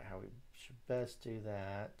exactly how we should best do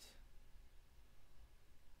that.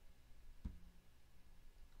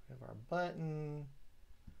 We have our button.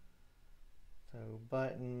 So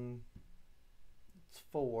button, it's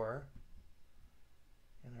 4.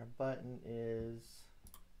 And our button is,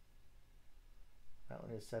 that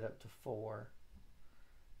one is set up to 4.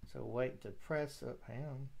 So wait to press, oh, hang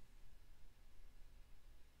on.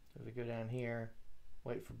 So if we go down here,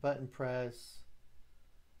 wait for button press.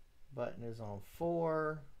 Button is on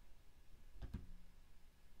 4.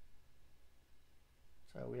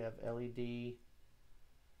 So we have LED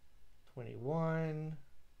 21.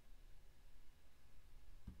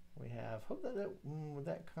 We have, hope that would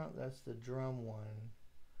that count? That's the drum one.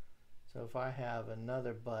 So if I have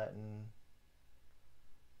another button,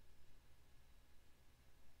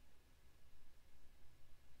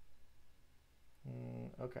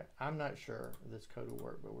 okay, I'm not sure if this code will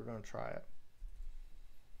work, but we're going to try it.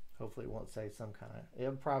 Hopefully it won't say some kind of,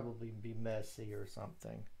 it'll probably be messy or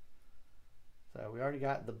something. So we already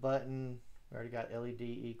got the button, we already got LED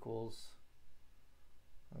equals.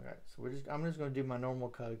 Okay, so I'm just going to do my normal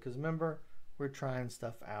code because remember, we're trying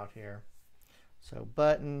stuff out here. So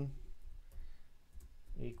button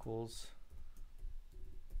equals,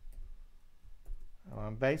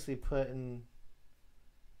 I'm basically putting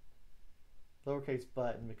lowercase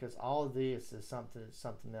button because all of this is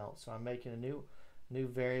something else. So I'm making a new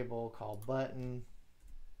variable called button,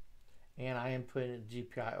 and I am putting it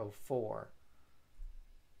GPIO 4.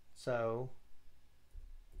 So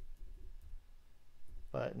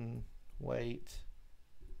button wait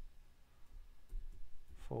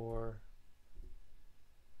for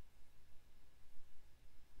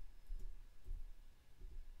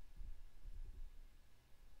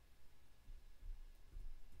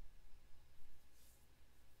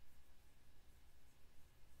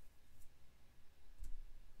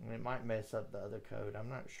and it might mess up the other code. I'm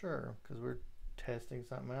not sure because we're testing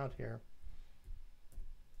something out here.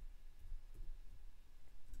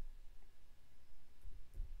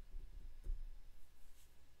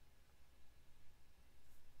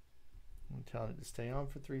 I'm telling it to stay on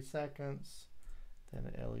for 3 seconds, then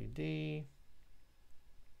an LED.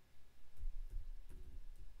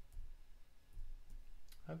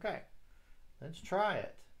 Okay, let's try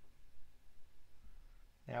it.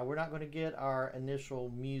 Now we're not going to get our initial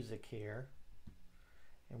music here,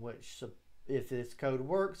 in which if this code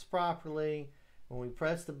works properly, when we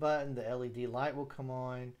press the button, the LED light will come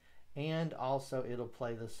on, and also it'll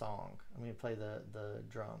play the song. I mean, play the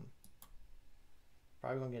drum.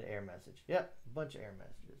 Probably gonna get an error message. Yep, a bunch of error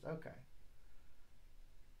messages. Okay.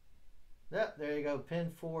 Yep, there you go.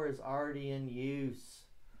 Pin 4 is already in use.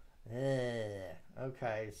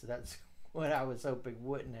 Okay, so that's what I was hoping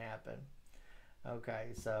wouldn't happen.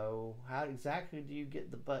 Okay, so how exactly do you get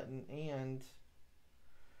the button? And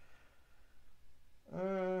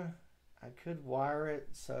I could wire it,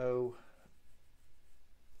 so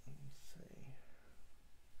let's see.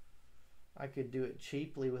 I could do it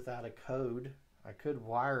cheaply without a code. I could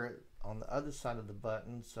wire it on the other side of the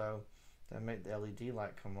button, so that make the LED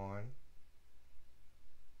light come on.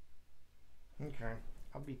 Okay,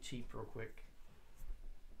 I'll be cheap real quick.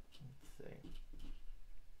 Let's see.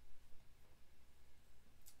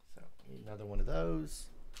 So, need another one of those.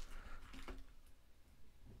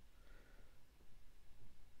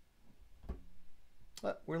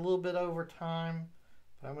 But we're a little bit over time,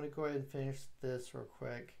 but I'm going to go ahead and finish this real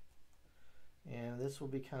quick. And this will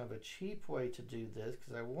be kind of a cheap way to do this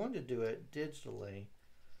because I wanted to do it digitally,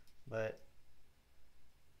 but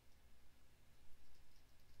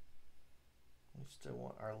we still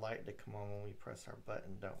want our light to come on when we press our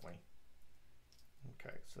button, don't we?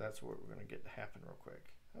 Okay, so that's what we're going to get to happen real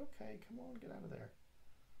quick. Okay, come on, get out of there.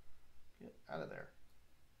 Get out of there.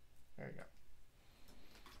 There you go.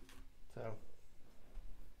 So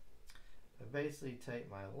I basically take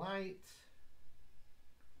my light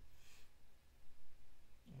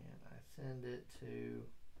and I send it to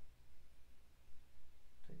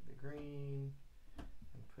take the green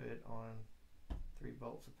and put it on 3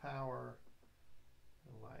 volts of power.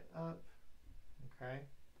 The light up, okay.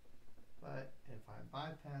 But if I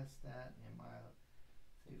bypass that and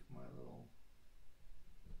see if my little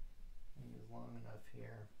thing is long enough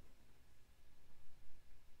here.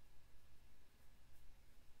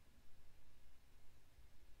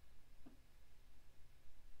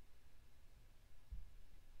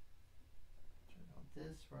 Turn on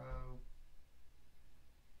this row.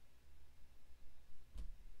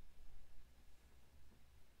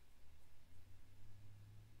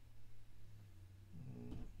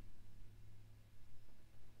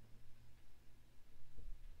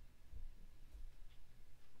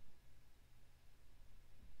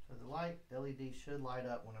 The LED should light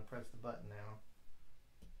up when I press the button now.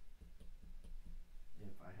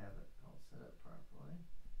 If I have it all set up properly.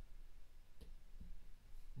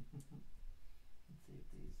 Let's see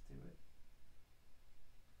if these do it.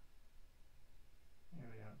 There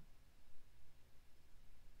we go.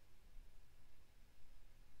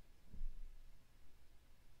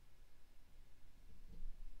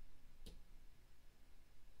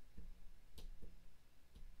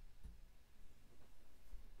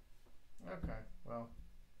 Okay, well,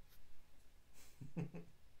 at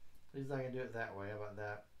least I can do it that way. How about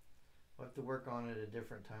that? We'll have to work on it at a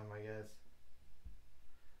different time, I guess.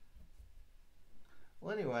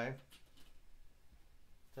 Well, anyway,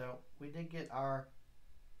 so we did get our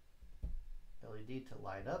LED to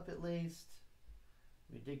light up at least.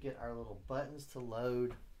 We did get our little buttons to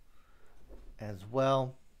load as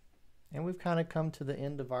well. And we've kind of come to the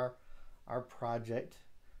end of our project.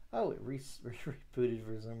 Oh, it rebooted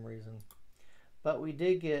for some reason. But we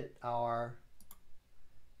did get our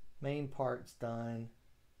main parts done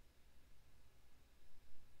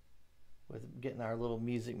with getting our little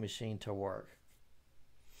music machine to work.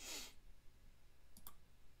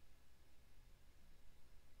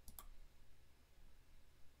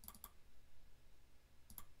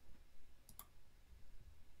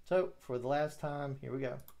 So, for the last time, here we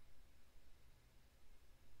go.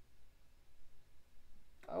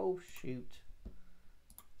 Oh, shoot.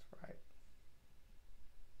 That's right.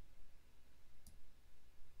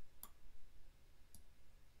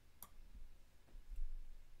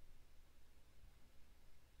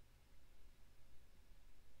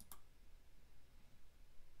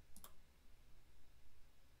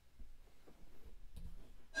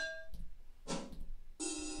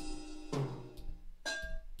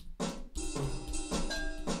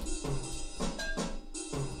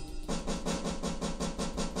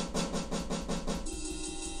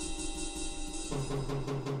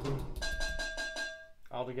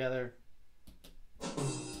 All together.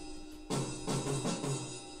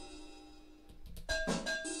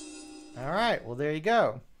 All right, well, there you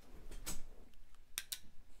go.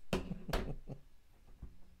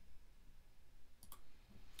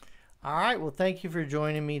 All right, well, thank you for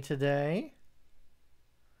joining me today.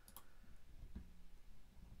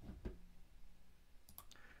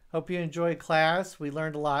 Hope you enjoyed class. We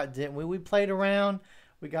learned a lot, didn't we? We played around.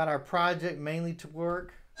 We got our project mainly to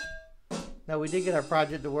work. No, we did get our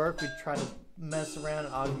project to work. We tried to mess around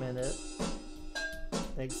and augment it.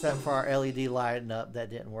 Except for our LED lighting up. That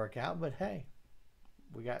didn't work out, but hey,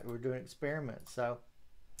 we're doing experiments. So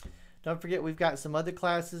don't forget, we've got some other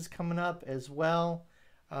classes coming up as well.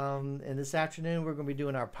 And this afternoon we're going to be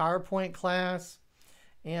doing our PowerPoint class,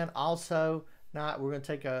 and also we're going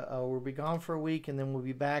to take we'll be gone for a week, and then we'll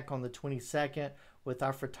be back on the 22nd with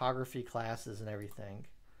our photography classes and everything.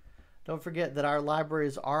 Don't forget that our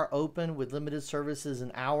libraries are open with limited services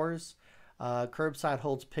and hours. Curbside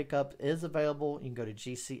holds pickup is available. You can go to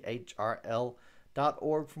gchrl.org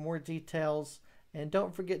for more details. And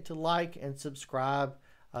don't forget to like and subscribe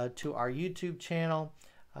to our YouTube channel.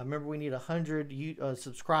 Remember, we need 100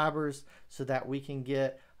 subscribers so that we can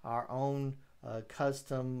get our own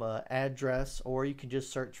custom address, or you can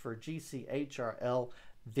just search for GCHRL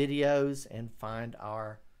videos and find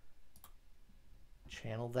our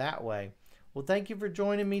channel that way. Well, thank you for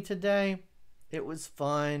joining me today. It was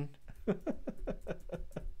fun.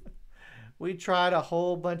 We tried a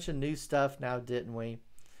whole bunch of new stuff now, didn't we?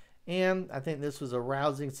 And I think this was a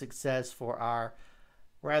rousing success for our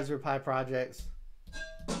Raspberry Pi projects.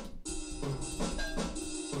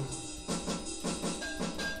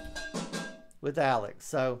 With Alex.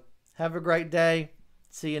 So have a great day.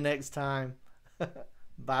 See you next time.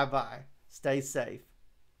 Bye-bye. Stay safe.